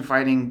side mission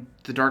fighting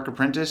the Dark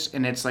Apprentice,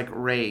 and it's like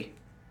Rey.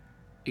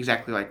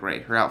 Exactly like Rey.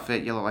 Her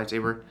outfit, yellow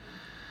lightsaber.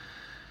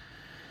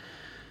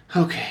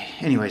 Okay,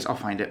 anyways, I'll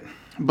find it.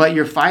 But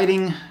you're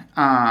fighting,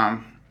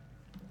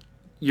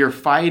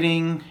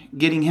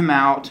 getting him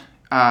out,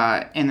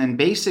 and then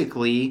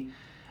basically,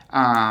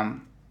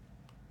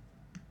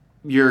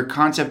 your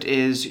concept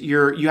is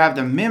you have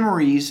the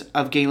memories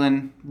of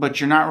Galen,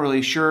 but you're not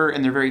really sure,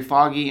 and they're very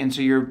foggy, and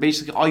so you're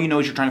basically, all you know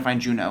is you're trying to find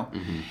Juno.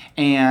 Mm-hmm.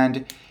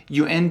 And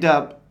you end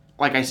up,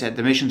 like I said,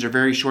 the missions are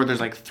very short.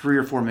 There's 3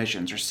 or 4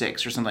 missions, or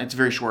 6 or something. It's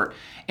very short.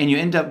 And you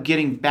end up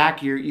getting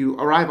back, you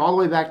arrive all the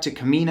way back to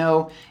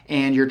Kamino,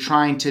 and you're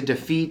trying to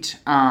defeat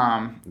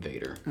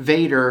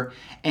Vader.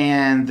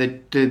 And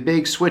the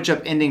big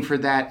switch-up ending for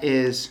that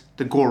is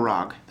the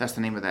Gorog. That's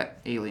the name of that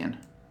alien.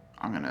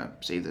 I'm going to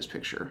save this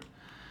picture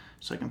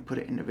so I can put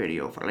it in the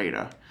video for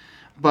later.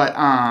 But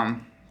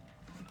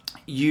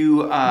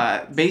you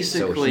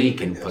basically... So he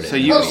can put it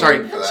in the video.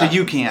 Sorry, so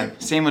you can.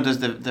 Samuel does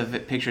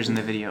the pictures in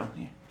the video.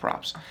 Yeah,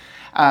 props.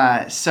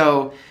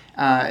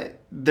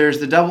 There's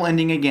the double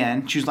ending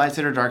again. Choose light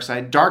side or dark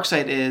side. Dark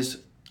side is,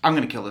 I'm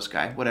going to kill this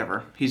guy.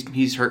 Whatever.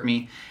 He's hurt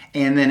me.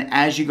 And then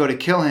as you go to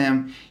kill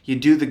him, you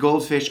do the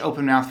goldfish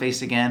open mouth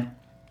face again.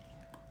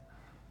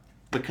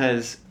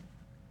 Because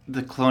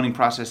the cloning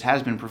process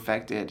has been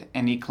perfected.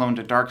 And he cloned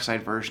a dark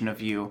side version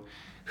of you.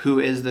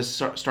 Who is the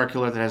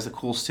Starkiller that has the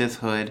cool Sith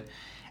hood.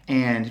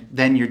 And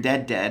then you're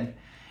dead.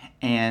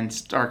 And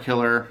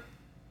Starkiller...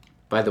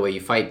 By the way,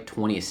 you fight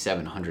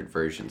 2,700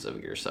 versions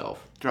of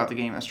yourself. Throughout the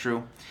game, that's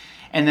true.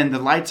 And then the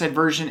light side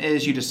version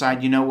is you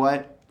decide, you know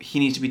what? He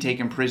needs to be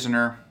taken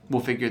prisoner.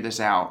 We'll figure this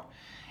out.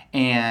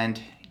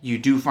 And you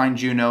do find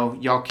Juno.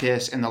 Y'all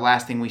kiss. And the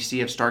last thing we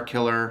see of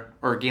Starkiller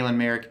or Galen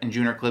Marek and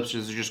Juno Eclipse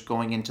is they're just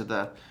going into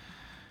the...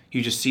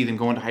 You just see them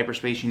go into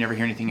hyperspace. You never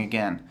hear anything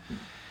again.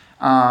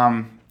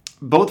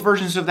 Both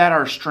versions of that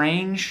are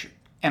strange.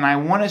 And I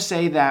want to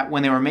say that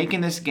when they were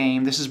making this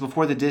game, this is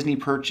before the Disney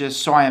purchase,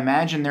 so I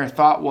imagine their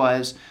thought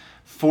was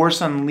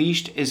Force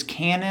Unleashed is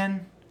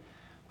canon.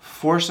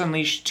 Force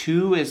Unleashed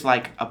 2 is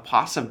a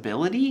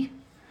possibility?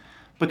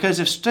 Because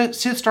if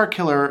Sith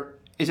Starkiller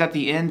is at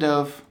the end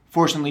of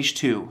Force Unleashed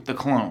 2, the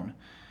clone,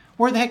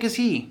 where the heck is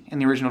he in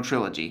the original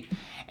trilogy?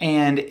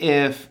 And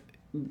if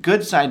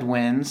good side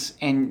wins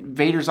and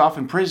Vader's off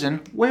in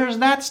prison, where's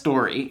that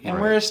story? And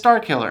where is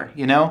Starkiller,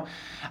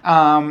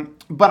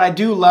 But I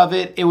do love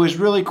it. It was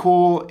really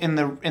cool. In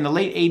the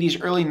late 80s,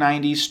 early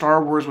 90s,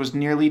 Star Wars was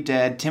nearly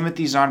dead.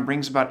 Timothy Zahn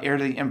brings about Heir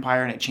to the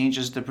Empire, and it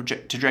changes the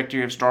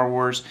trajectory of Star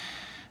Wars.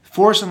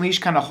 Force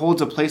Unleashed kind of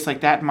holds a place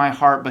like that in my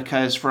heart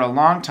because for a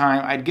long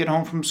time I'd get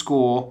home from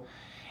school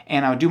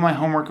and I would do my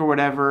homework or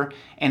whatever,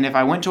 and if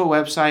I went to a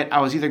website,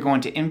 I was either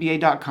going to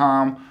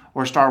NBA.com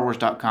or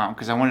StarWars.com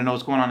because I wanted to know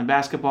what's going on in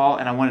basketball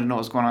and I wanted to know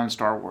what's going on in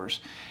Star Wars.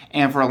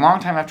 And for a long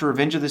time after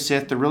Revenge of the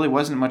Sith, there really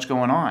wasn't much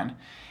going on.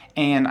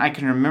 And I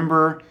can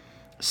remember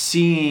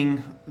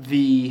seeing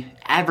the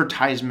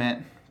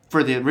advertisement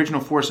for the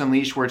original Force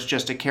Unleashed where it's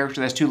just a character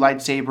that has two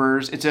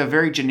lightsabers. It's a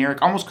very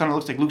generic, almost kind of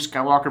looks like Luke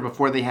Skywalker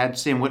before they had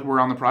Sam Witwer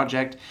on the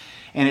project.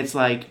 And it's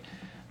like,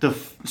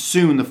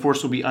 soon the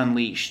Force will be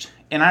unleashed.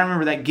 And I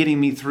remember that getting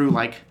me through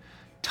like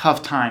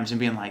tough times and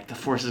being like, the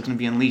Force is going to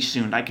be unleashed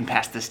soon. I can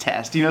pass this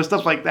test,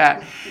 stuff like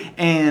that.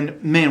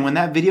 And man, when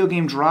that video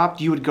game dropped,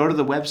 you would go to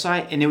the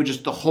website and it would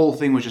just, the whole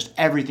thing was just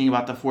everything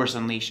about the Force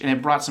Unleashed. And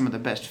it brought some of the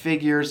best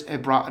figures.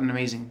 It brought an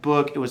amazing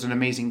book. It was an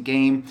amazing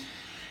game.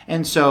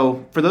 And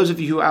so for those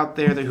of you out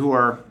there who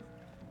are,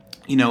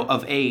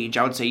 of age,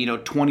 I would say,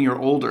 20 or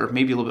older,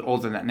 maybe a little bit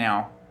older than that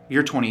now.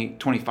 You're 20,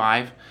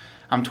 25.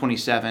 I'm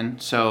 27.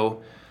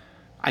 So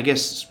I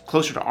guess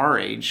closer to our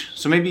age.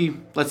 So maybe,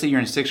 let's say you're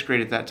in 6th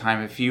grade at that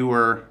time. If you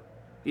were,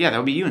 that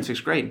would be you in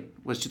 6th grade.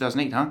 Was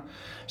 2008, huh?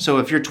 So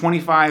if you're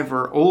 25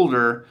 or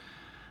older,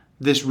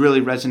 this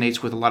really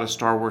resonates with a lot of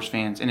Star Wars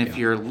fans. And if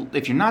you're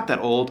not that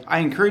old, I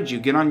encourage you,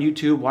 get on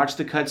YouTube, watch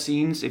the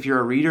cutscenes. If you're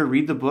a reader,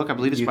 read the book. I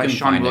believe it's by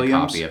Sean Williams. You can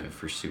find a copy of it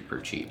for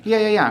super cheap.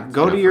 Yeah.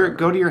 Go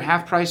to your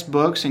half-price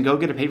books and go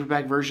get a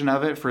paperback version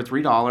of it for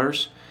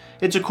 $3.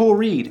 It's a cool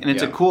read, and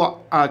it's a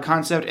cool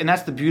concept, and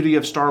that's the beauty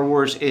of Star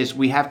Wars is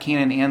we have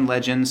canon and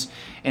legends,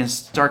 and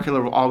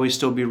Starkiller will always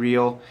still be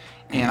real,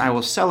 and I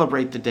will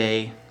celebrate the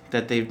day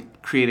that they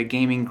create a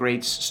gaming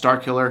greats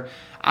Starkiller.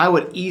 I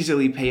would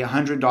easily pay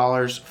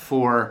 $100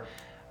 for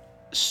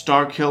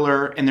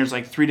Starkiller, and there's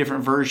like 3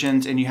 different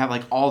versions, and you have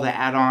like all the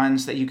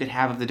add-ons that you could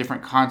have of the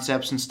different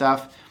concepts and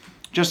stuff.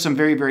 Just some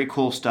very, very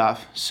cool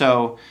stuff.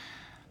 So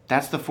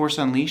that's the Force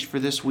Unleashed for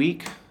this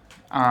week.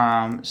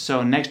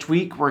 So next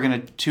week we're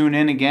going to tune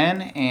in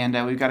again,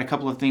 and we've got a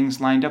couple of things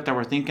lined up that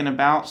we're thinking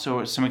about.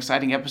 So some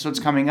exciting episodes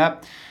coming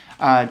up.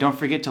 Don't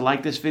forget to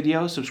like this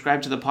video,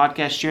 subscribe to the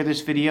podcast, share this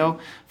video,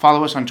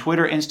 follow us on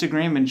Twitter,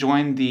 Instagram, and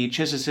join the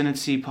Chiss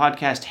Ascendancy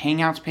Podcast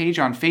Hangouts page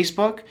on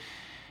Facebook.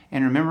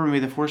 And remember, may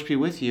the Force be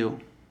with you.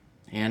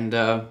 And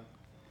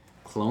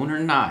clone or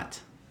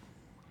not,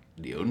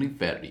 the only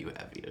fat you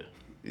have here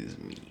is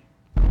me.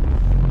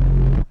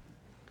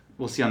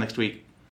 We'll see you all next week.